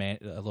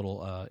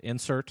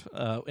insert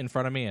in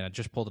front of me, and I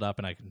just pulled it up,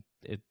 and I can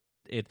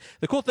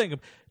the cool thing,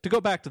 to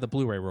go back to the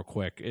Blu-ray real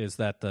quick, is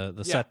that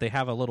the set, they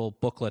have a little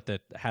booklet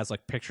that has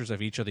like pictures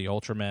of each of the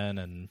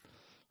Ultramen and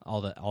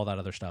all that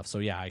other stuff. So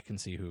yeah, I can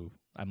see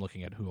I'm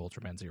looking at who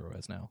Ultraman Zero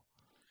is now.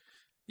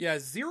 Yeah,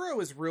 Zero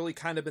has really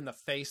kind of been the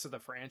face of the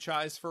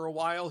franchise for a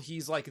while.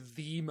 He's like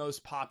the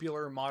most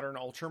popular modern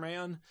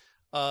Ultraman.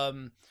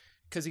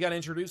 Because he got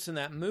introduced in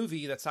that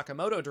movie that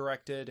Sakamoto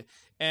directed,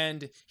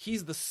 and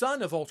he's the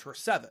son of Ultra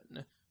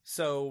 7.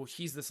 So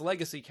he's this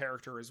legacy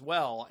character as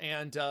well.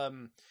 And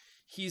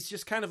he's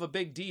just kind of a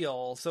big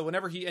deal. So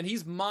whenever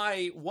he's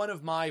one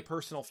of my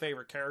personal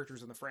favorite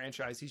characters in the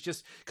franchise. He's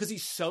just, because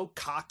he's so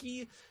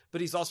cocky,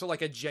 but he's also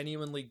like a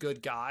genuinely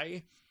good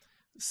guy.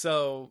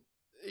 So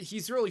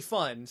he's really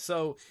fun.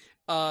 So,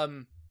 where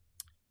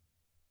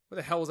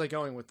the hell was I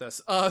going with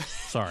this?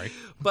 Sorry.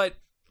 But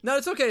no,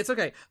 it's okay. It's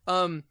okay.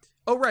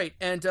 Oh, right.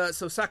 And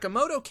so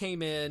Sakamoto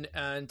came in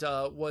and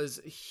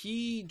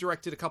he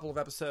directed a couple of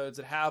episodes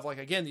that have, like,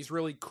 again, these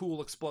really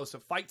cool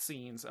explosive fight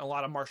scenes and a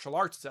lot of martial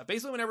arts stuff.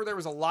 Basically, whenever there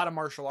was a lot of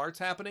martial arts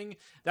happening,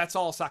 that's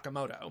all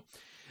Sakamoto.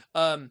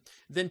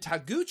 Then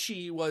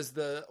Taguchi was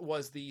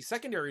the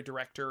secondary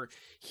director.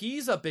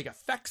 He's a big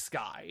effects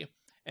guy.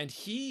 And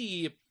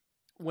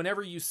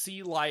whenever you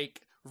see, like,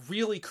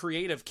 really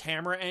creative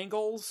camera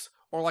angles,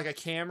 or like a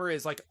camera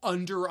is like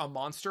under a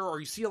monster, or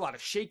you see a lot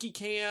of shaky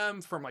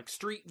cam from like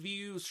street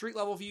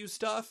level view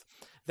stuff,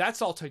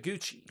 that's all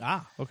Taguchi.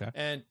 Ah, okay.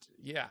 And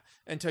yeah,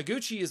 and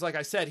Taguchi is, like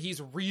I said, he's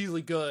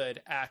really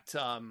good at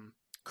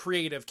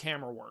creative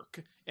camera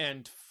work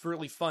and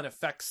really fun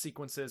effects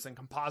sequences and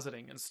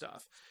compositing and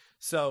stuff.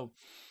 So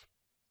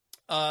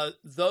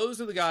those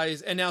are the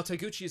guys. And now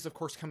Taguchi is of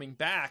course coming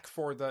back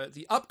for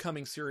the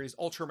upcoming series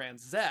Ultraman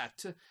Z.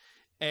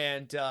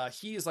 And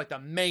he is like the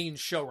main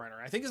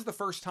showrunner. I think this is the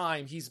first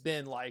time he's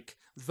been like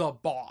the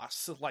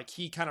boss. Like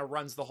he kind of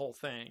runs the whole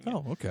thing.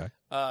 Oh, okay.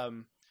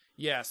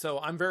 Yeah, so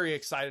I'm very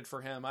excited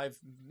for him. I've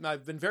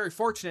been very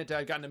fortunate to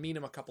have gotten to meet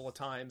him a couple of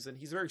times, and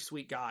he's a very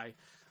sweet guy.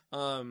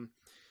 And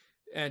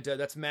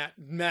that's Matt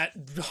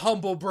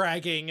humble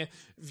bragging,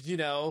 you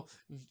know,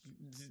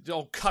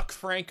 old cuck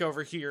Frank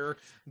over here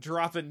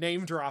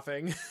name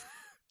dropping.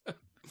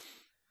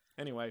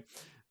 Anyway.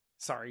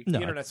 Sorry, the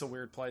internet's a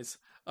weird place.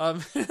 But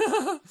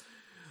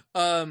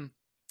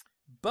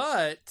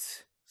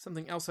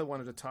something else I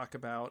wanted to talk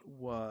about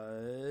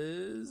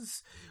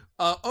was,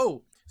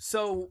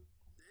 so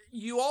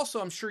you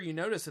also, I'm sure you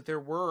noticed that there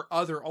were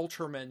other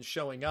Ultramen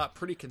showing up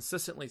pretty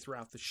consistently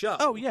throughout the show.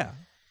 Oh yeah.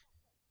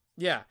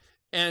 Yeah.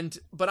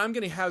 But I'm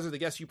going to hazard the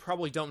guess you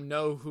probably don't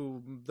know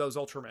who those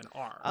Ultramen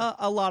are.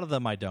 A lot of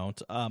them I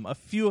don't. A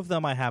few of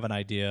them I have an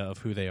idea of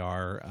who they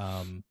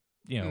are.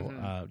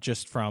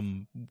 Just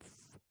from,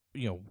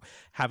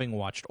 having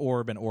watched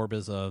Orb, and Orb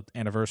is a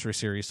anniversary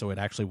series, so it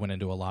actually went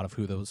into a lot of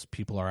who those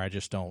people are. I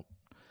just don't,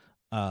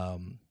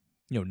 know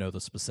the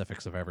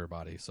specifics of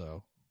everybody.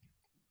 So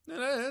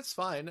no, that's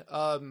fine.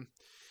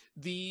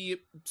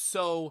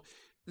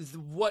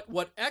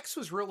 What X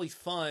was really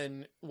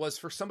fun was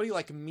for somebody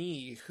like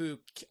me who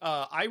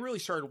I really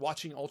started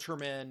watching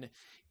Ultraman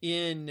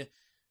in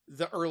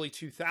the early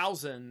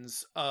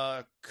 2000s,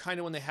 kind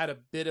of when they had a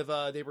bit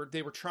of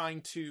they were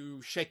trying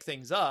to shake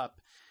things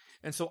up.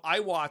 And so I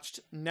watched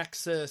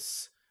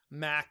Nexus,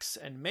 Max,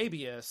 and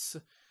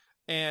Mabius,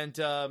 and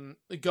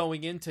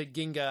going into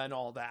Ginga and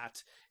all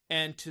that.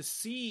 And to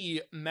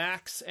see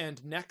Max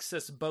and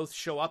Nexus both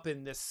show up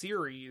in this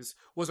series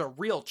was a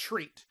real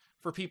treat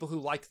for people who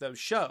like those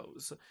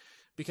shows.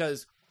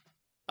 Because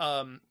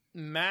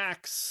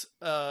Max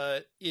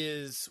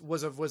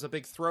was a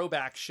big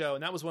throwback show,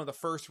 and that was one of the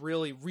first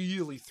really,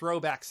 really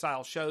throwback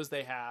style shows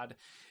they had.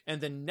 And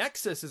then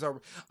Nexus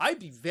I'd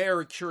be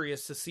very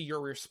curious to see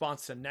your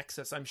response to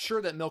Nexus. I'm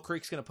sure that Mill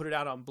Creek's going to put it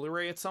out on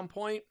Blu-ray at some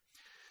point.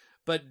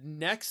 But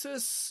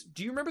Nexus,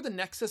 do you remember the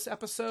Nexus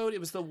episode? It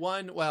was the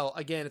one, well,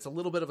 again, it's a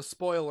little bit of a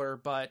spoiler,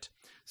 but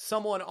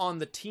someone on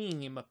the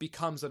team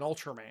becomes an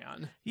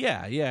Ultraman.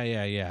 Yeah.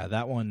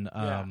 That one,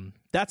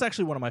 that's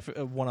actually one of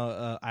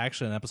my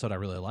actually an episode I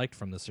really liked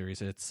from the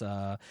series. It's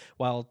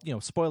while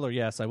spoiler,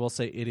 yes, I will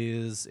say it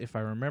is, if I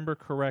remember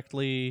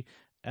correctly,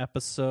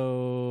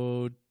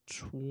 episode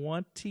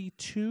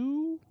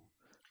 22.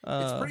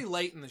 It's pretty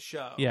late in the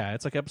show. Yeah,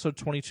 it's like episode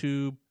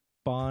 22.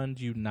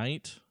 Bond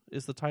Unite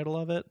is the title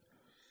of it.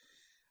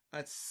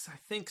 I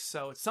think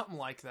so. It's something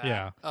like that.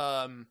 Yeah.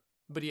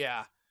 But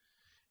yeah,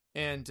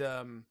 and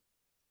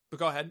but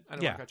go ahead. I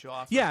don't want to cut you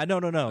off. Yeah. No.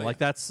 Oh, like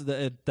that's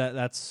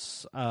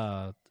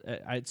I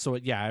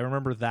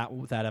remember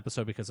that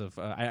episode because of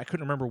I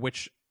couldn't remember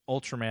which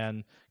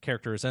Ultraman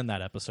character is in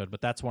that episode,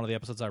 but that's one of the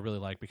episodes I really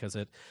like because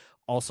it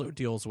also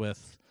deals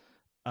with.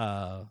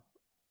 I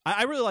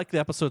really like the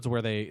episodes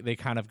where they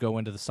kind of go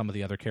into some of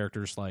the other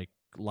characters' like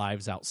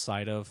lives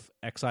outside of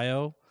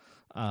XIO.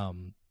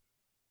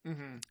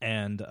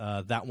 And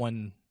that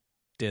one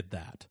did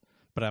that,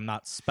 but I'm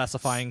not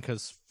specifying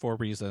because for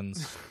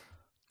reasons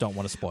don't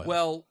want to spoil.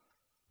 Well,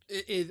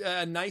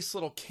 a nice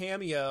little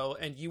cameo,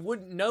 and you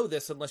wouldn't know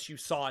this unless you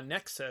saw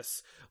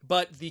Nexus,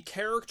 but the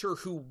character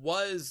who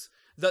was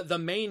the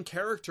main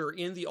character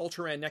in the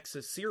Ultraman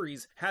Nexus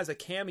series has a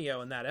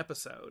cameo in that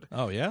episode.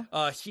 Oh yeah?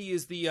 He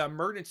is the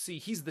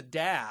he's the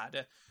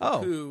dad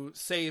who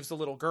saves the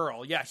little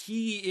girl. Yeah,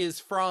 he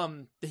is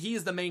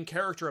the main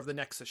character of the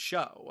Nexus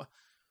show.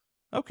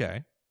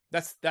 Okay.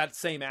 That's that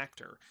same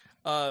actor.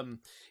 That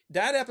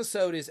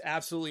episode is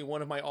absolutely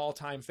one of my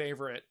all-time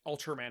favorite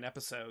Ultraman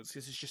episodes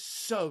because it's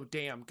just so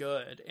damn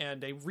good,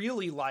 and they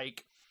really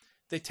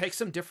they take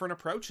some different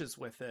approaches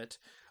with it.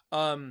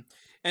 And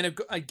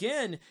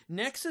again,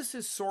 Nexus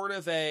is sort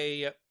of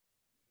is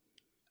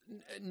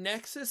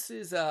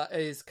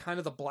kind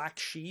of the black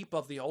sheep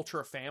of the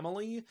Ultra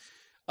family,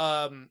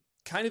 kind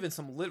of in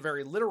some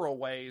very literal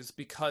ways,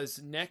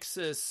 because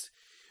Nexus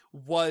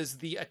was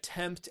the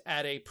attempt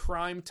at a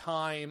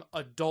primetime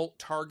adult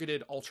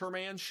targeted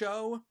Ultraman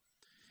show.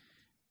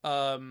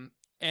 And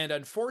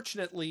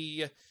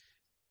unfortunately,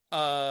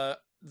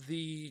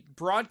 the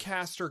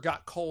broadcaster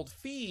got cold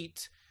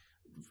feet,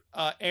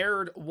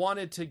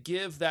 wanted to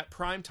give that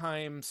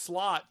primetime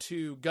slot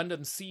to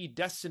Gundam Seed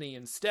Destiny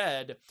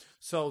instead,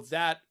 so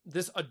that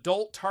this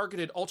adult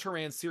targeted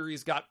Ultraman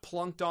series got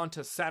plunked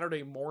onto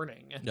Saturday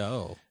morning.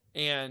 No.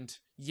 And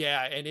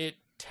it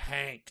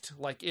tanked.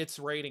 Like, its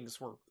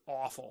ratings were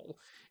awful,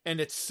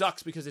 and it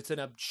sucks because it's an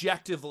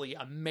objectively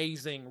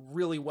amazing,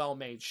 really well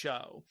made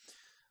show.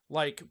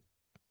 Like,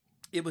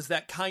 it was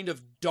that kind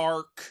of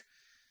dark,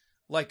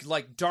 like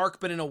dark,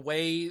 but in a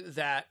way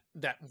that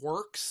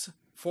works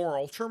for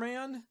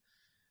Ultraman.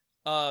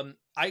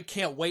 I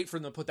can't wait for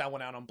them to put that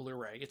one out on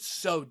Blu-ray. It's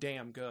so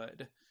damn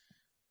good.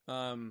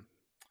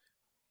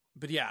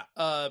 But yeah,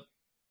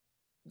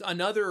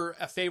 another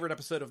favorite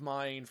episode of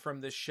mine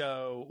from this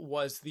show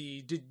was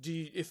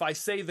if I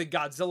say the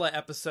Godzilla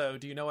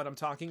episode, do you know what I'm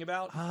talking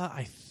about?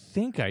 I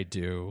think I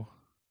do.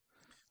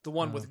 The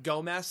one with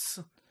Gomez.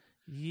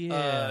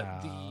 Yeah.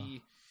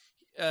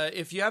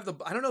 If you have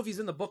I don't know if he's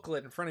in the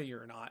booklet in front of you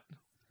or not.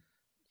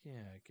 Yeah,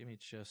 give me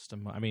just a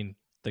moment. I mean,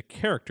 the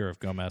character of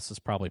Gomez is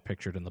probably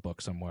pictured in the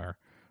book somewhere.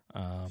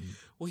 Well,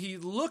 he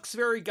looks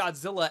very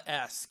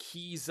Godzilla-esque.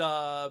 He's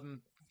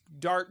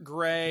dark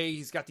gray.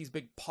 He's got these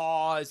big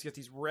paws. He's got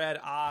these red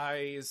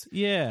eyes.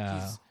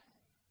 Yeah.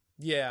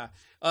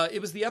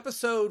 It was the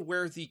episode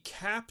where the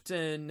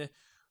captain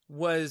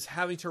was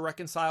having to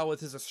reconcile with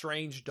his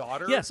estranged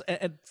daughter. Yes,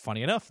 and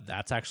funny enough,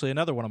 that's actually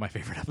another one of my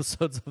favorite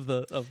episodes of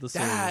the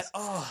series.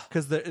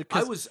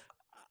 Because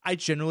I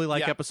generally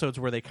like episodes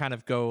where they kind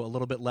of go a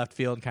little bit left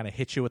field and kind of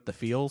hit you with the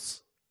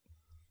feels.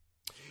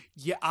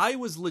 Yeah, I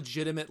was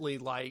legitimately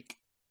like,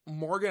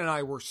 Morgan and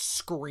I were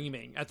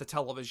screaming at the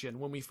television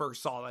when we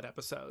first saw that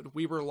episode.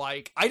 We were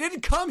like, I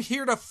didn't come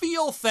here to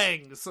feel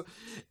things.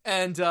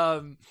 And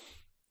that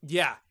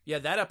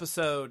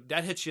episode,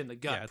 that hits you in the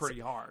gut pretty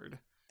hard.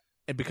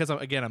 And because,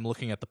 I'm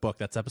looking at the book,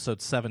 that's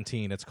episode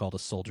 17. It's called A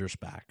Soldier's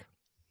Back.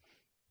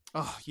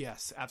 Oh,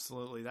 yes,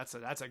 absolutely. That's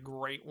a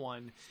great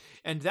one.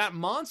 And that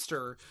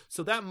monster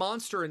in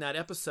that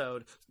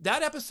episode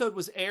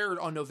was aired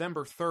on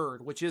November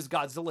 3rd, which is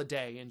Godzilla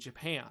Day in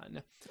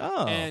Japan.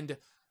 Oh. And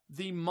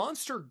the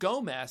monster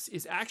Gomez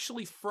is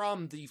actually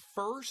from the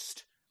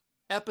first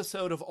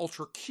episode of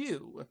Ultra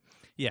Q.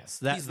 Yes,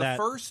 he's the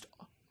first.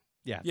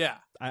 Yeah. Yeah.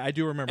 I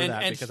do remember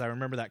that because I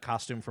remember that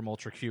costume from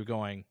Ultra Q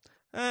going,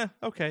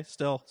 okay,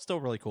 still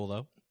really cool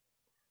though.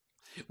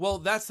 Well,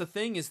 that's the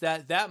thing, is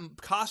that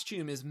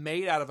costume is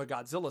made out of a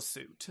Godzilla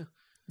suit.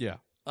 Yeah.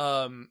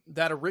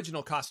 That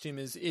original costume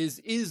is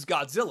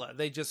Godzilla.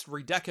 They just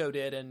redecoed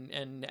it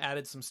and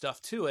added some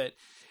stuff to it.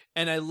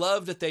 And I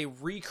love that they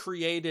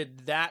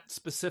recreated that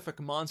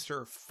specific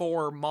monster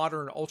for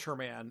modern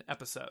Ultraman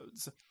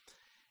episodes.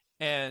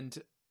 And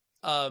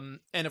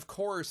of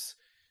course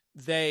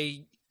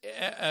they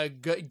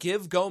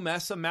give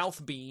Gomez a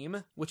mouth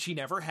beam, which he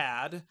never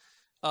had.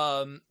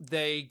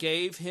 They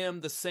gave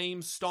him the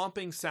same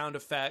stomping sound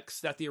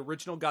effects that the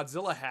original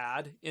Godzilla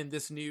had in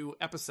this new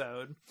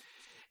episode.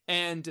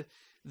 And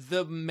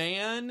the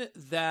man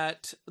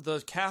that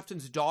the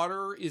captain's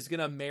daughter is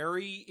going to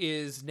marry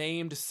is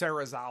named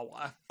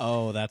Serizawa.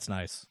 Oh, that's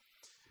nice.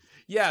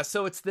 Yeah,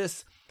 so it's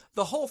this...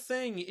 The whole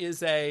thing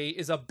is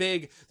a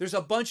big... There's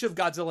a bunch of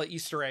Godzilla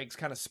Easter eggs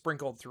kind of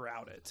sprinkled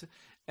throughout it.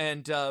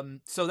 And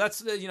so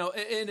that's,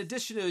 in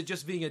addition to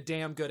just being a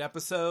damn good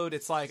episode,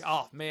 it's like,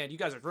 oh, man, you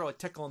guys are really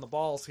tickling the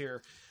balls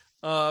here.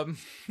 In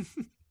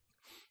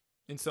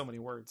so many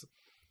words.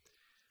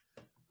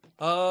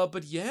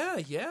 But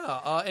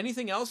yeah.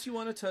 Anything else you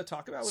wanted to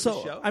talk about with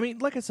the show? I mean,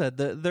 like I said,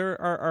 there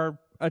are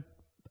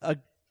a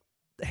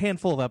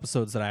handful of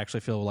episodes that I actually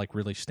feel like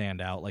really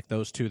stand out. Like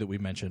those two that we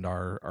mentioned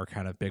are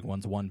kind of big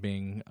ones. One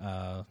being,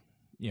 and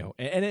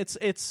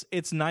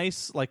it's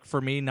nice, like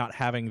for me, not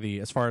having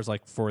as far as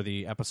like for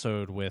the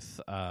episode with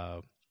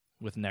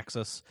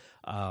Nexus,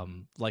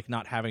 like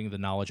not having the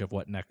knowledge of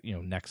what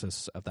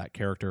Nexus of that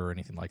character or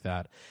anything like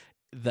that.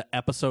 The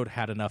episode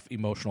had enough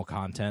emotional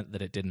content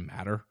that it didn't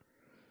matter.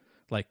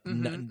 Like,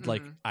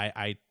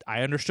 I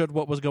understood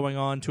what was going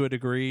on to a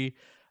degree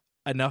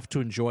enough to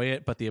enjoy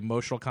it, but the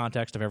emotional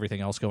context of everything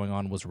else going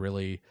on was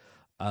really,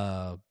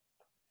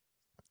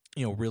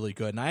 really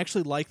good. And I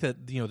actually like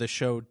that, this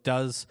show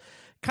does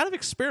kind of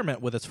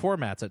experiment with its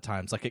formats at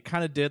times. Like it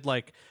kind of did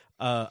like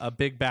a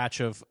big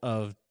batch of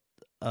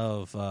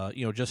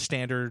just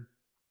standard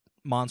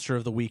Monster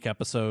of the Week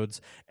episodes,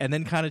 and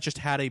then kind of just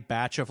had a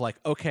batch of like,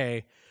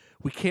 okay,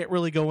 we can't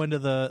really go into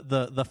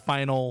the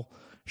final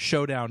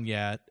showdown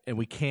yet, and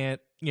we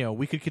can't,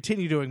 we could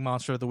continue doing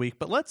Monster of the Week,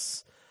 but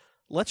let's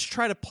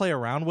try to play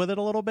around with it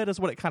a little bit, is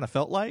what it kind of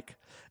felt like.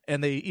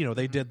 And they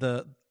did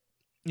the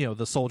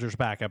Soldiers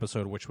Back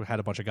episode, which had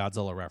a bunch of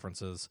Godzilla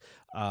references,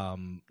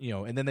 and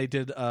then they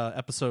did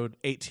episode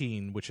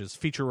 18, which is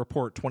Feature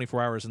Report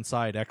 24 Hours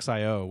Inside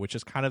XIO, which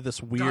is kind of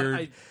this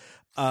weird...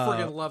 I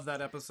friggin' love that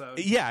episode.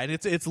 Yeah, and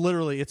it's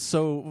literally, it's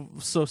so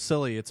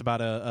silly. It's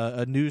about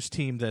a news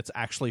team that's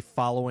actually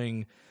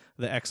following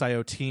the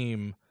XIO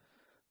team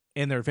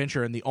in their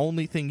adventure, and the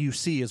only thing you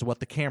see is what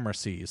the camera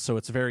sees. So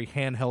it's a very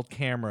handheld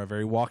camera,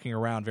 very walking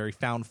around, very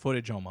found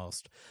footage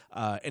almost,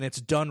 and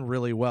it's done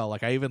really well.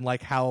 Like I even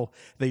like how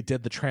they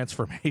did the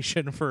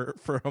transformation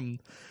from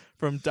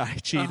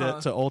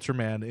Daichi to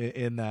Ultraman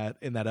in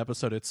that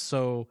episode. It's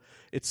so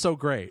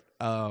great.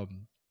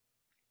 And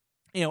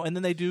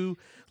then they do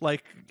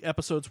like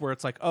episodes where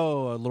it's like,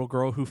 oh, a little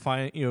girl who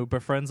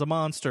befriends a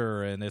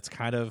monster, and it's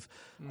kind of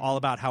all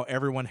about how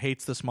everyone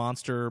hates this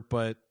monster,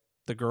 but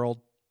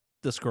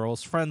this girl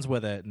is friends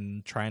with it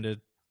and trying to,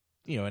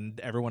 and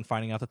everyone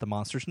finding out that the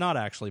monster's not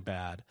actually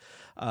bad.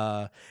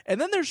 And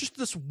then there's just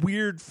this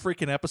weird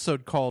freaking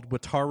episode called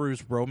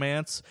Wataru's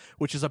Romance,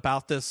 which is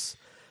about this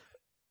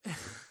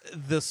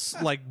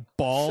like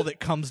ball that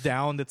comes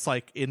down that's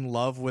like in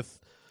love with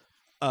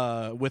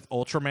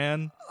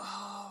Ultraman.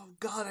 Oh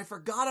God, I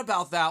forgot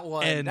about that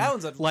one. And that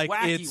one's a like,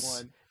 wacky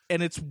one.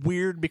 And it's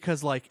weird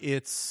because like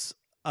it's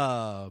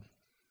like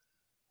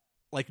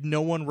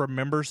no one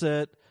remembers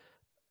it.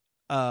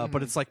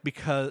 But it's like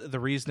because the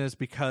reason is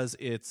because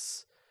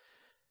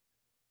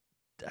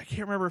I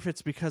can't remember if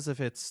it's because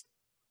of it's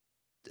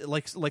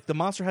like the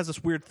monster has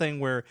this weird thing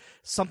where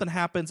something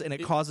happens and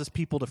it causes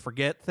people to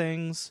forget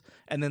things,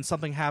 and then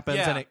something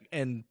happens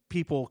and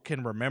people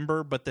can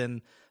remember, but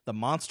then the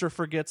monster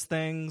forgets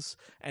things,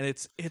 and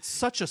it's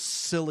such a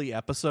silly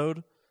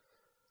episode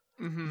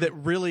that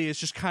really is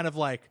just kind of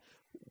like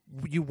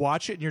you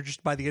watch it and you're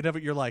just by the end of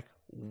it you're like,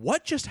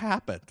 what just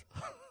happened?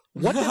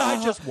 What did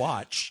I just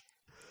watch?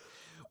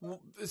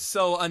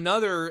 So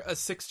another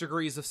 6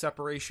 degrees of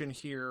separation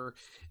here.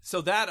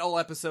 So that whole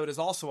episode is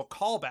also a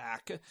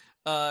callback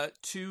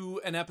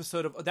to an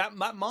episode of that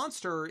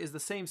monster is the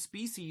same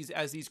species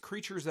as these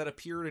creatures that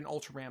appeared in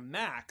Ultraman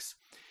Max.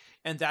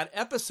 And that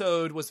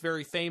episode was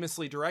very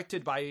famously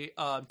directed by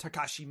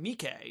Takashi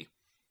Miike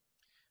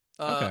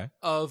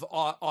of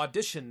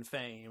Audition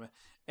fame.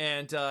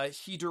 And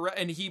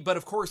but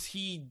of course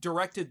he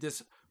directed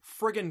this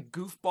friggin'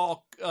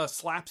 goofball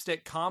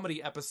slapstick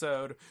comedy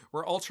episode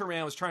where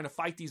Ultraman was trying to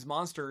fight these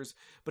monsters,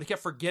 but he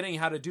kept forgetting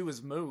how to do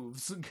his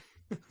moves.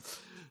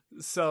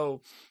 So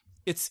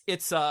it's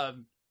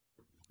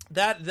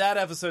that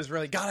episode is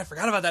really, God, I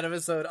forgot about that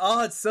episode.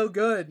 Oh, it's so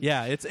good.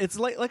 Yeah, it's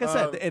like I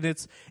said, and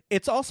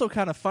it's also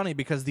kind of funny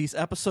because these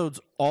episodes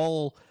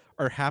all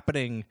are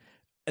happening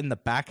in the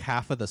back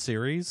half of the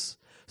series.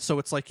 So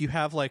it's like you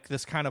have like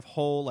this kind of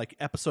whole like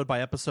episode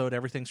by episode,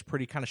 everything's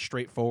pretty kind of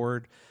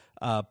straightforward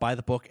by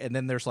the book, and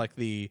then there's like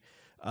a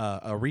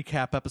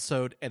recap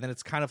episode, and then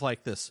it's kind of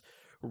like this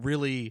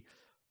really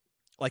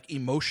like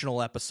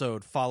emotional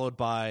episode followed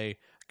by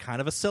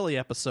kind of a silly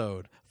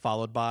episode,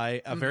 followed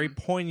by a very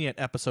poignant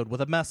episode with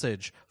a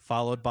message,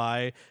 followed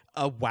by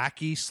a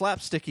wacky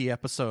slapsticky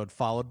episode,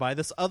 followed by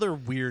this other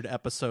weird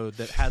episode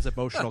that has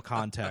emotional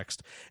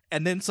context,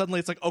 and then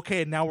suddenly it's like,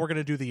 okay, now we're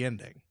gonna do the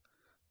ending.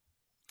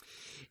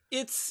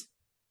 It's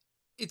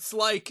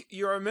like,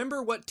 you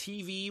remember what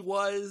TV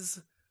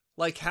was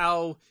Like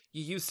how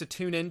you used to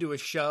tune into a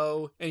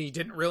show and you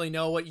didn't really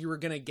know what you were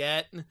going to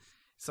get.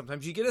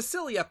 Sometimes you get a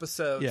silly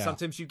episode. Yeah.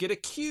 Sometimes you get a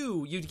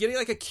Q. You'd get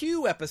like a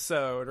Q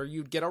episode, or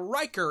you'd get a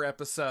Riker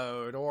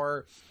episode,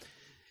 or,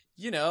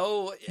 you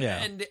know,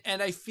 Yeah.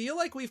 and I feel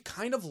like we've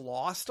kind of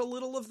lost a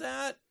little of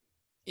that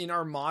in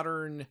our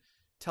modern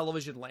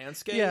television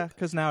landscape. Yeah,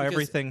 because now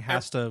everything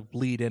has to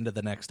lead into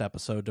the next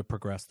episode to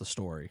progress the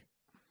story.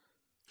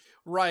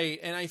 Right.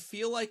 And I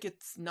feel like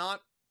it's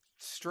not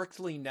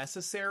strictly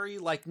necessary.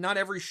 Like, not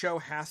every show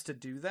has to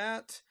do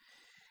that.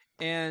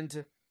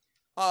 And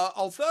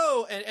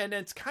although, and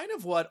it's kind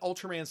of what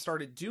Ultraman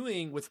started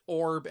doing with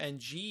Orb and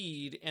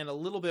Jeed, and a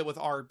little bit with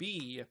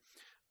RB.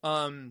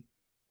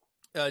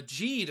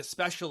 Jeed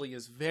especially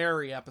is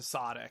very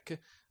episodic.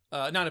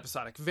 Not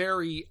episodic,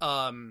 very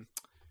that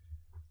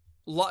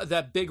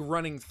big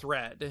running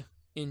thread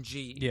in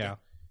Jeed. Yeah.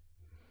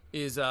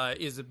 Is a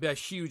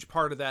huge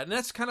part of that, and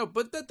that's kind of,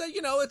 but that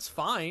you know, it's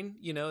fine,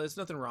 you know, there's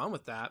nothing wrong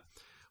with that.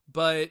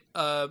 But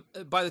by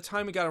the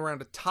time we got around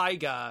to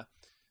Taiga,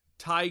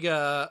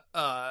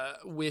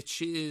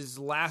 which is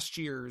last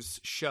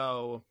year's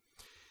show,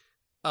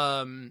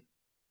 Taiga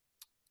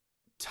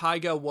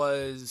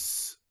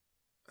was,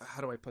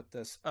 how do I put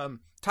this?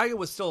 Taiga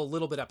was still a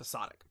little bit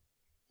episodic.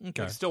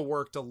 Okay. It still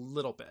worked a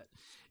little bit,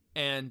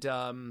 and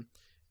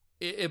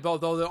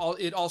although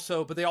it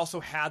also, but they also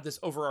had this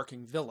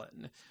overarching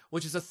villain,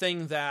 which is a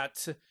thing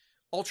that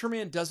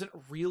Ultraman doesn't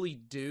really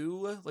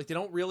do. Like, they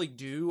don't really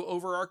do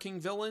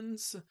overarching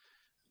villains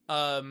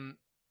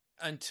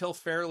until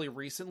fairly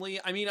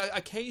recently. I mean,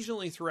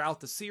 occasionally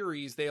throughout the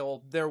series, there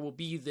will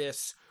be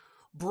this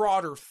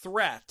broader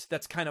threat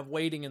that's kind of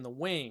waiting in the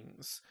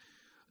wings,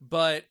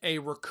 but a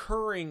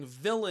recurring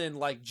villain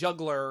like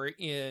Juggler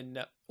in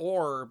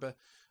Orb,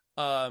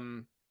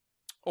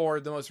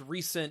 or the most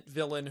recent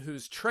villain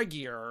who's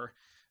Tregear,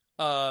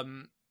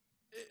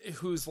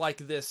 who's like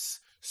this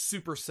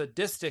super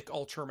sadistic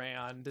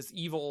Ultraman, this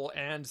evil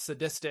and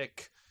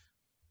sadistic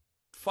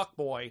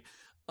fuckboy.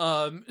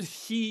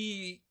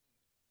 He,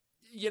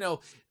 you know,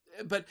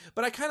 but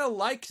I kind of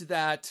liked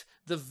that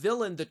the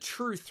villain, the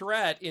true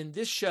threat in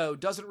this show,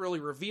 doesn't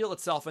really reveal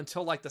itself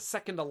until like the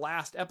second to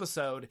last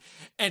episode,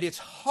 and it's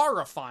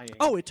horrifying.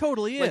 Oh, it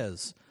totally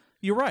is.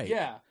 You're right.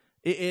 Yeah.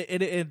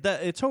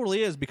 It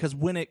totally is, because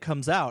when it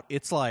comes out,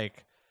 it's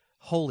like,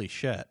 holy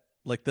shit!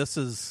 Like, this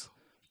is,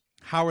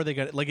 how are they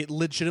going to, like, it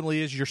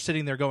legitimately is. You're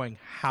sitting there going,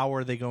 how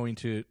are they going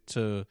to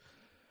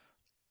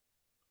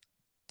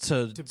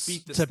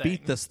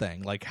beat this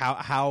thing? Like,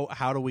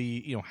 how do we,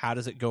 you know, how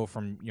does it go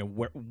from, you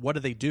know, what do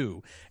they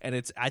do? And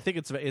I think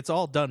it's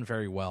all done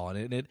very well,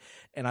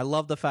 and I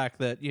love the fact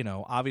that, you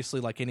know,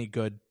 obviously, like any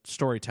good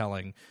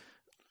storytelling,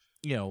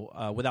 you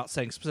know, without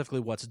saying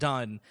specifically what's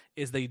done,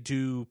 is they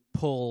do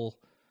pull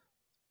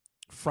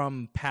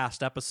from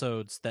past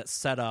episodes that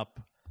set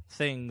up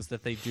things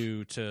that they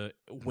do to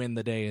win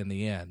the day in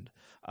the end.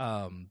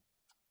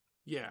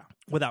 Yeah.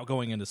 Without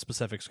going into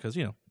specifics, because,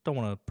 you know, don't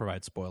want to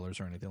provide spoilers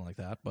or anything like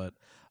that. But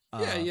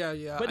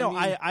yeah. But no,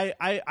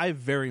 I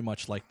very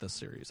much like this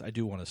series. I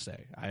do want to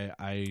say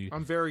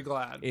I'm very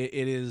glad.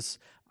 It is.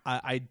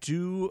 I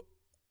do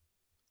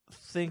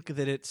think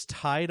that it's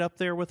tied up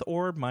there with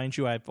Orb. Mind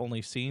you, I've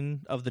only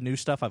seen, of the new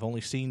stuff, I've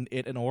only seen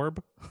it and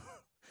Orb.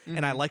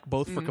 And I like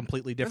both for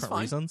completely different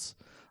reasons.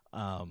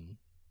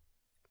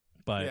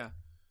 But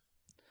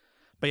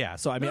yeah,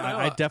 so I mean,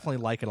 I definitely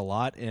like it a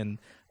lot, and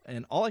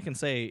all I can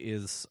say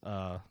is,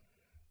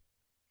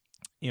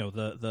 you know,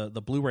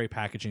 the Blu-ray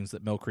packagings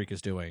that Mill Creek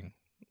is doing,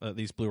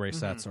 these Blu-ray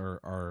sets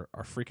are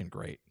freaking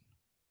great.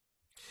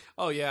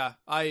 Oh yeah,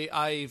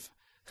 I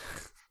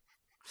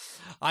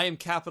am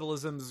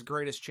capitalism's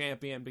greatest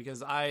champion,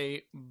 because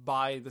I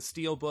buy the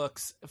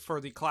steelbooks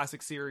for the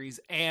classic series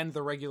and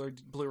the regular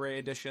Blu-ray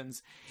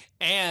editions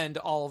and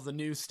all of the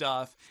new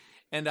stuff.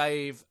 And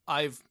I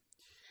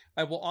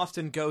will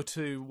often go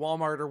to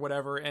Walmart or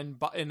whatever, and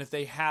if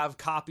they have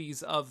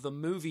copies of the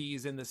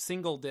movies in the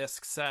single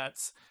disc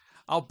sets,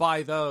 I'll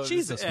buy those.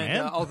 Jesus, and,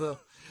 man.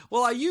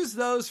 Well, I use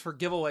those for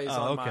giveaways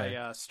on okay.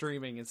 my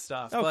streaming and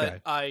stuff. Okay.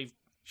 But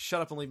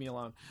shut up and leave me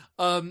alone.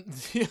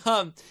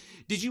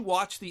 Did you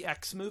watch the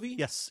X movie?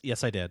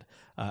 Yes, I did.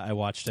 I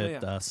watched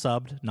it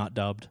subbed, not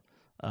dubbed.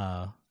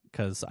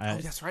 Because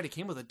that's right. It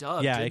came with a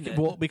dub. Yeah, didn't it?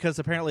 Well, because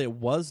apparently it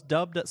was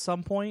dubbed at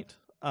some point.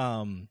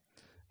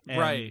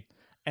 Right.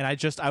 And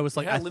I was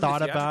like, I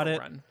thought about it.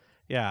 Run.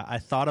 Yeah, I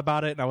thought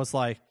about it, and I was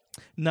like,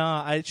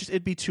 nah,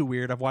 it'd be too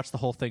weird. I've watched the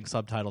whole thing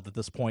subtitled at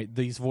this point.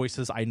 These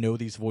voices, I know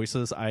these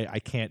voices. I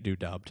can't do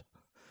dubbed.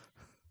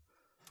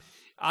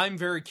 I'm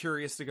very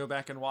curious to go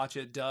back and watch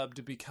it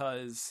dubbed,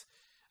 because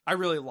I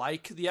really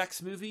like the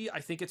X movie. I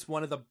think it's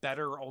one of the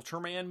better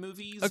Ultraman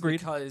movies.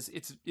 Agreed. Because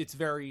it's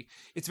very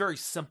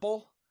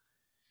simple.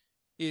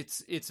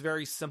 It's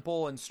very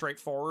simple and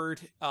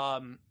straightforward.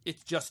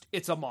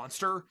 It's a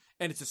monster,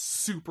 and it's a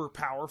super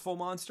powerful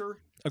monster.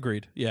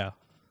 Agreed. Yeah.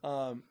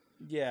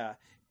 Yeah.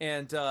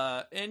 And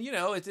you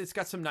know, it's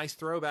got some nice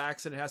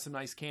throwbacks, and it has some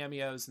nice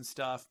cameos and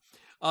stuff.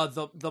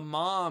 The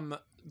mom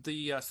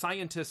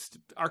scientist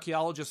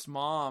archaeologist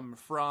mom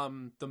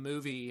from the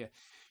movie,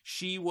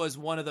 she was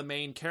one of the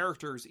main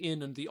characters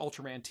in the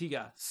Ultraman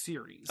Tiga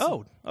series.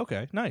 Oh,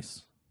 okay,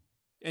 nice.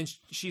 And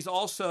she's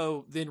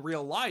also, in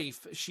real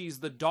life, she's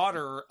the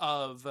daughter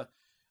of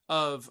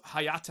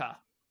Hayata,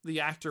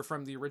 the actor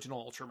from the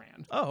original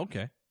Ultraman. Oh,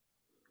 okay.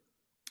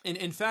 And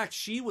in fact,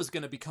 she was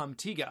going to become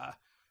Tiga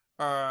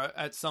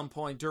at some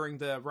point during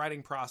the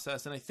writing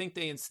process, and I think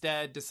they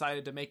instead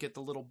decided to make it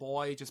the little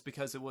boy just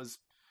because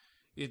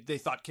they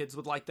thought kids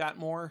would like that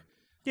more.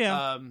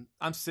 Yeah.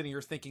 I'm sitting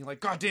here thinking like,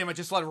 God damn, I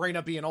just let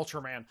Reina be an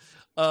Ultraman.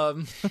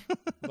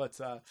 But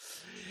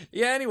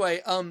yeah,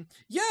 anyway,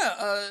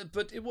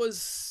 but it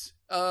was,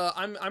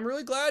 I'm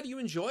really glad you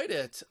enjoyed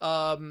it.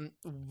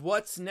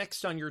 What's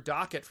next on your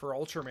docket for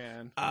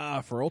Ultraman?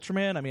 For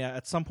Ultraman, I mean,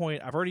 at some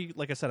point, I've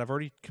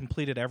already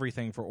completed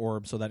everything for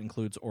Orb, so that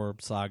includes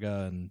Orb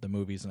Saga and the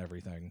movies and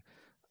everything,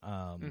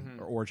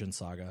 or Origin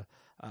Saga.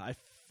 I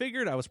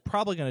figured I was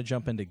probably going to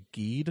jump into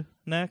Geed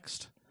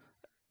next.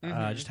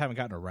 I just haven't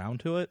gotten around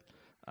to it.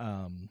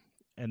 And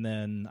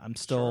then I'm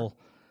still,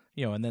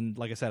 and then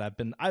like I said, I've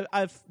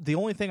the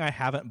only thing I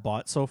haven't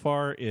bought so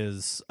far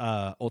is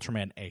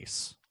Ultraman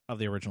Ace of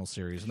the original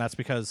series, and that's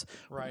because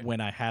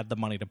when I had the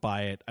money to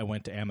buy it, I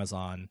went to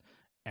Amazon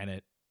and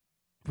it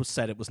was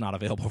said it was not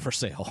available for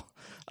sale.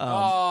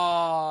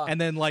 And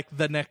then like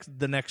the next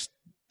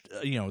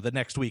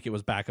week it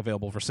was back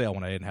available for sale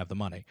when I didn't have the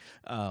money.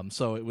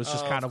 So it was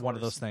just kind of one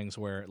of those things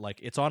where like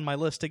it's on my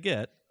list to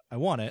get. I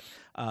want it.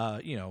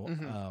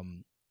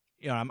 I'm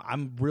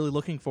really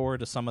looking forward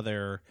to some of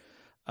their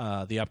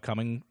the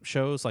upcoming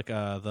shows, like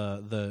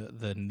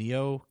the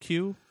Neo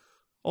Q,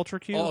 Ultra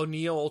Q. Oh,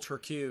 Neo Ultra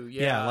Q.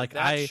 Yeah, like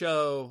that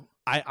show.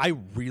 I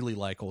really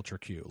like Ultra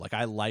Q. Like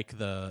I like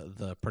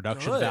the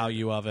production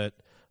value of it.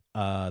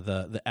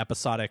 The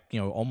episodic,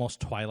 almost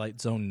Twilight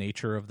Zone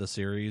nature of the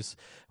series,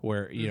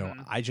 where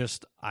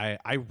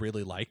I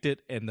really liked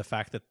it, and the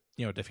fact that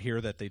to hear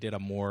that they did a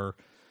more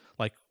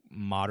like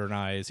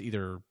modernize,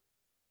 either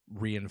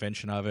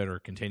reinvention of it or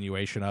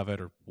continuation of it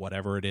or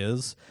whatever it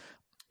is.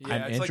 Yeah,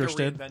 I'm it's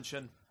interested. Like a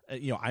reinvention.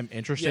 I'm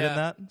interested in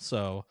that.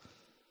 So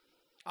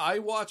I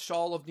watched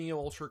all of Neo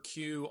Ultra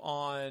Q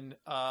on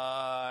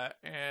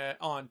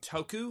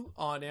Toku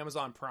on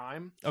Amazon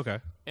Prime. Okay.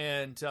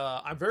 And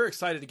I'm very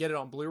excited to get it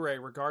on Blu-ray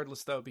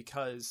regardless, though,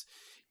 because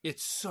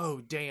it's so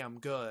damn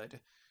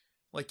good.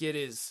 Like, it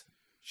is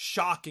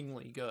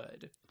shockingly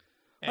good.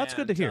 That's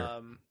good to hear.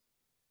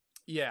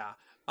 Yeah.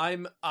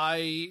 I'm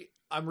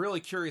really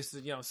curious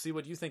to see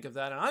what you think of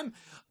that, and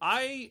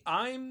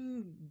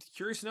I'm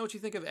curious to know what you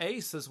think of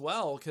Ace as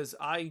well, because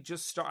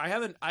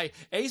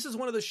Ace is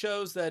one of the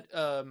shows that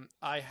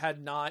I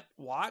had not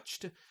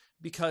watched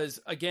because,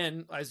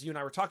 again, as you and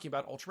I were talking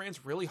about,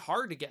 Ultraman's really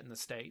hard to get in the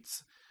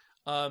States.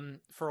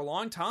 For a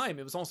long time,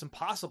 it was almost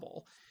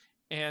impossible,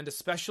 and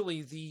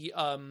especially the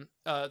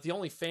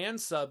only fan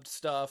subbed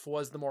stuff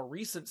was the more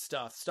recent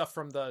stuff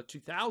from the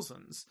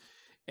 2000s,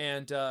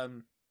 and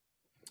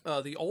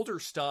the older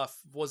stuff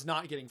was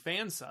not getting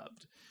fan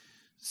subbed.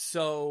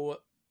 So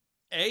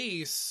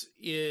Ace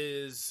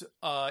is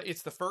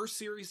it's the first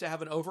series to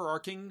have an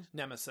overarching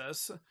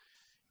nemesis.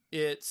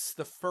 It's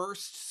the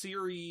first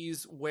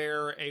series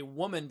where a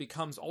woman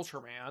becomes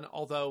Ultraman,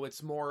 although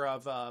it's more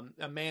of a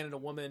man and a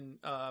woman,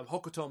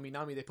 Hokuto and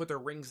Minami. They put their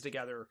rings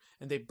together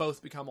and they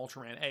both become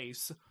Ultraman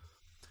Ace.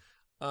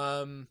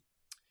 And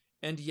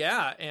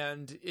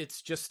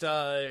it's just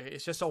a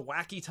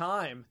wacky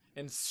time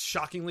and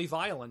shockingly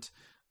violent.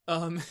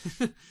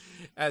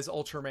 As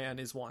Ultraman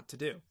is wont to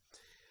do.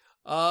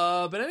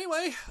 But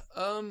anyway,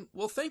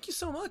 well, thank you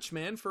so much,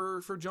 man,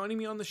 for joining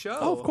me on the show.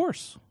 Oh, of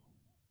course.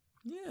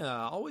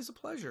 Yeah, always a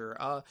pleasure.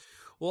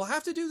 We'll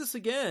have to do this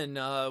again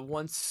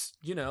once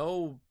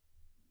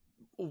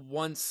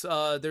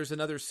there's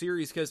another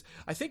series, because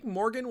I think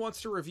Morgan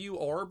wants to review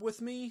Orb with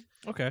me.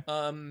 Okay.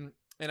 And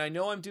I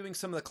know I'm doing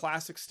some of the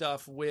classic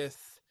stuff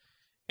with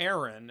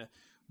Aaron,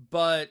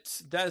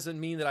 but that doesn't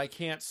mean that I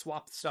can't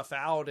swap stuff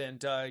out and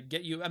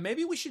get you.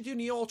 Maybe we should do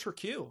Neo Ultra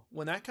Q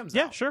when that comes out.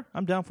 Yeah, sure.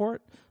 I'm down for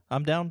it.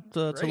 I'm down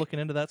to looking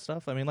into that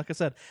stuff. I mean, like I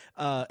said,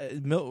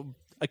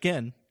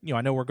 again,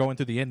 I know we're going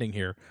through the ending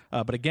here,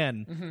 but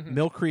again,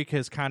 Mill Creek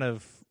has kind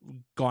of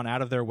gone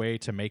out of their way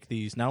to make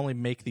these, not only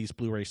make these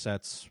Blu-ray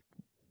sets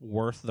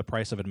worth the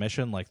price of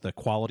admission, like the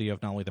quality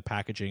of not only the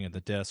packaging and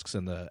the discs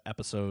and the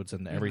episodes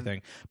and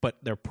everything, but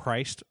they're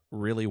priced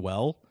really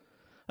well.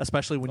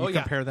 Especially when you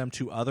compare them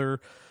to other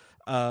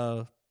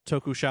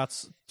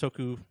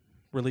Toku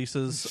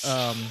releases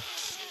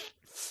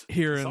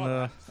here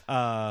in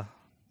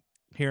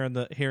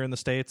the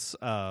States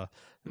of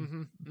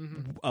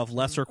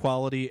lesser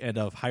quality and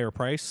of higher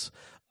price.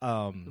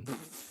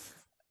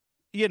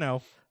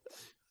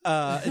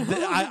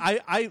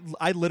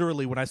 I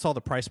literally, when I saw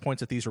the price points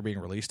that these were being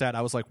released at,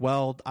 I was like,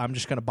 well, I'm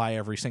just going to buy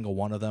every single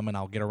one of them and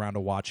I'll get around to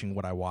watching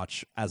what I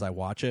watch as I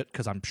watch it,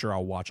 because I'm sure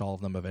I'll watch all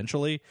of them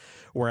eventually.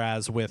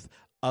 Whereas with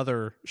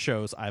other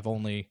shows, I've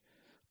only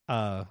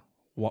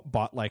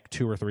bought like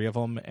 2 or 3 of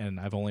them, and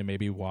I've only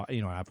maybe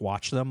I've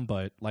watched them,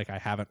 but like I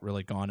haven't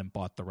really gone and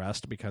bought the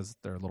rest because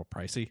they're a little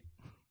pricey.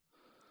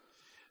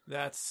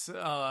 That's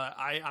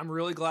I'm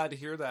really glad to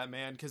hear that,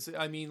 man, because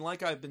I mean,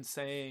 like I've been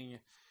saying,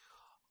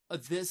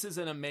 this is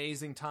an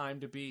amazing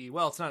time to be.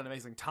 Well, it's not an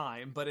amazing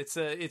time, but it's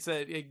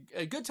a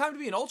good time to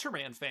be an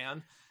Ultraman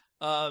fan.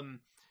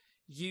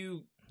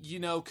 You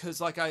know,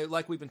 because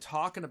like we've been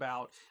talking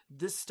about,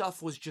 this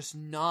stuff was just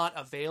not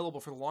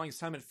available for the longest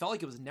time, and it felt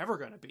like it was never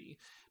going to be,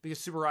 because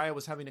Tsuburaya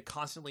was having to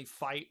constantly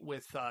fight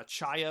with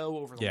Chayo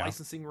over the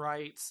licensing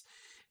rights,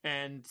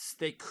 and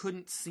they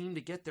couldn't seem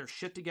to get their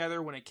shit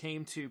together when it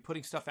came to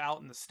putting stuff out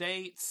in the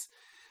States.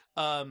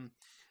 If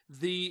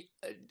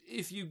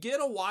you get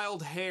a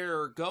wild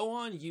hair, go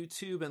on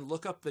YouTube and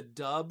look up the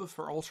dub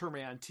for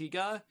Ultraman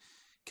Tiga,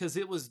 because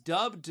it was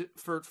dubbed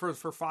for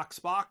Fox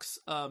Box.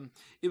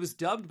 It was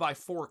dubbed by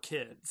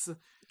 4Kids.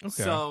 Okay.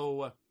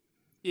 So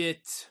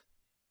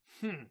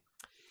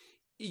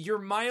your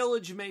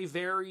mileage may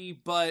vary,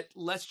 but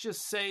let's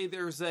just say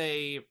there's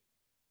a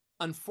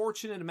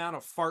unfortunate amount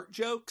of fart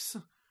jokes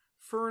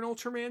for an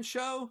Ultraman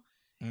show,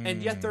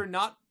 and yet they're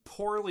not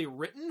poorly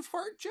written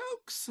fart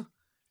jokes.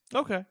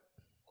 Okay.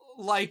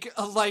 Like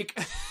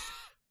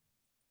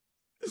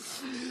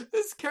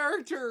this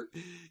character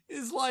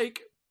is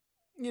like,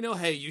 you know,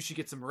 hey, you should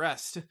get some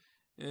rest.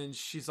 And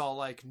she's all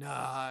like,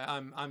 nah,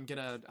 I'm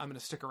gonna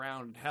stick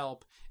around and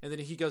help. And then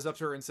he goes up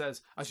to her and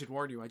says, I should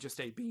warn you, I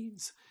just ate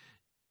beans.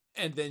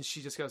 And then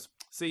she just goes,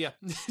 see ya.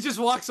 Just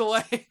walks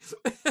away.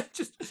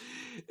 Just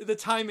the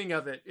timing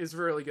of it is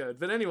really good.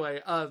 But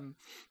anyway, and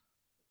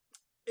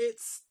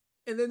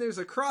then there's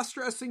a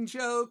cross-dressing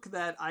joke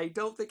that I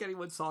don't think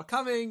anyone saw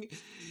coming.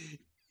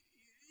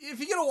 If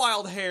you get a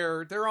wild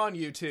hair, they're on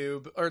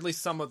YouTube, or at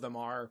least some of them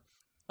are.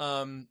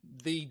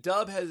 The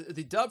dub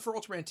for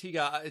Ultraman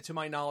Tiga, to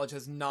my knowledge,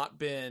 has not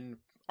been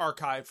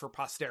archived for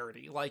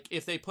posterity. Like,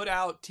 if they put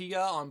out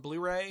Tiga on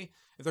Blu-ray,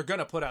 if they're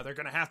gonna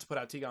have to put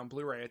out Tiga on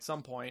Blu-ray at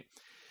some point.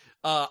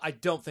 I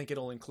don't think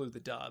it'll include the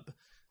dub.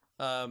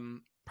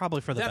 Probably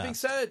for the best. That being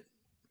said,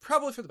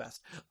 probably for the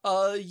best.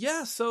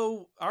 Yeah.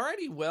 So,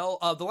 alrighty. Well,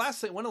 one of the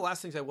last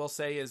things I will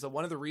say is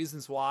one of the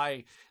reasons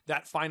why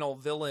that final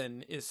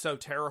villain is so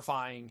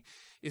terrifying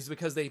is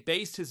because they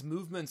based his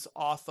movements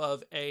off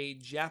of a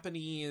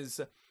Japanese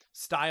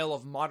style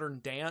of modern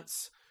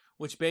dance,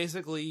 which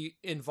basically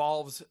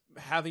involves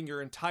having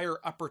your entire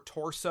upper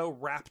torso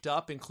wrapped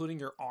up, including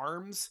your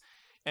arms,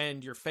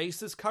 and your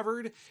face is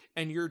covered,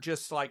 and you're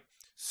just like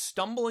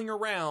stumbling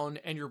around,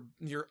 and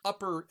your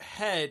upper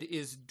head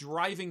is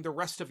driving the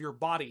rest of your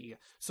body.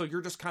 So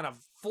you're just kind of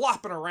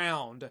flopping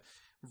around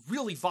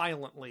really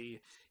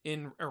violently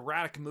in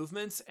erratic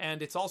movements. And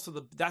that's also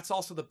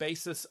the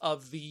basis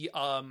of the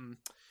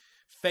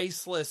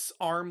faceless,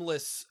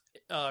 armless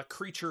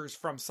creatures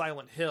from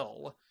Silent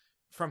Hill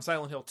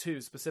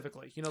 2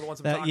 specifically. You know the ones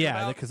I'm talking about?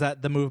 Yeah, because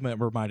the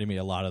movement reminded me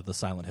a lot of the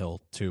Silent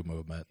Hill 2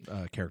 movement,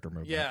 character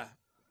movement. Yeah.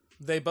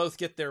 They both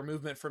get their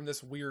movement from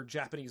this weird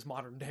Japanese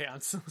modern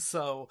dance.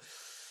 So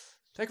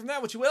take from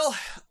that what you will.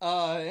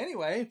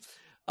 Anyway,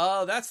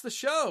 that's the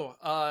show.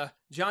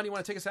 John, you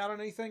want to take us out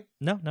on anything?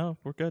 No,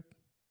 we're good.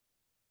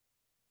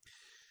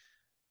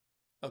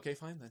 Okay,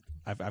 fine then.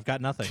 I've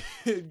got nothing.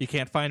 You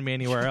can't find me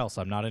anywhere else.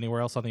 I'm not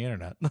anywhere else on the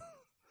internet.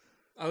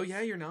 Oh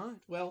yeah, you're not?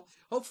 Well,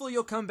 hopefully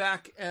you'll come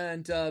back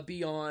and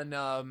be on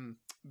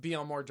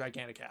more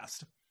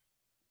Giganticast.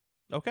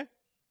 Okay.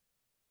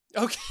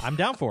 Okay. I'm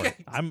down for it.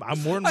 I'm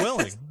more than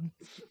willing.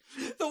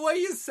 The way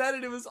you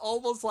said it was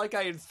almost like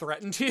I had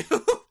threatened you.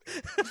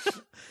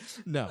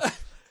 No.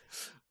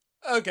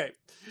 Okay.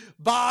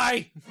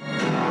 Bye.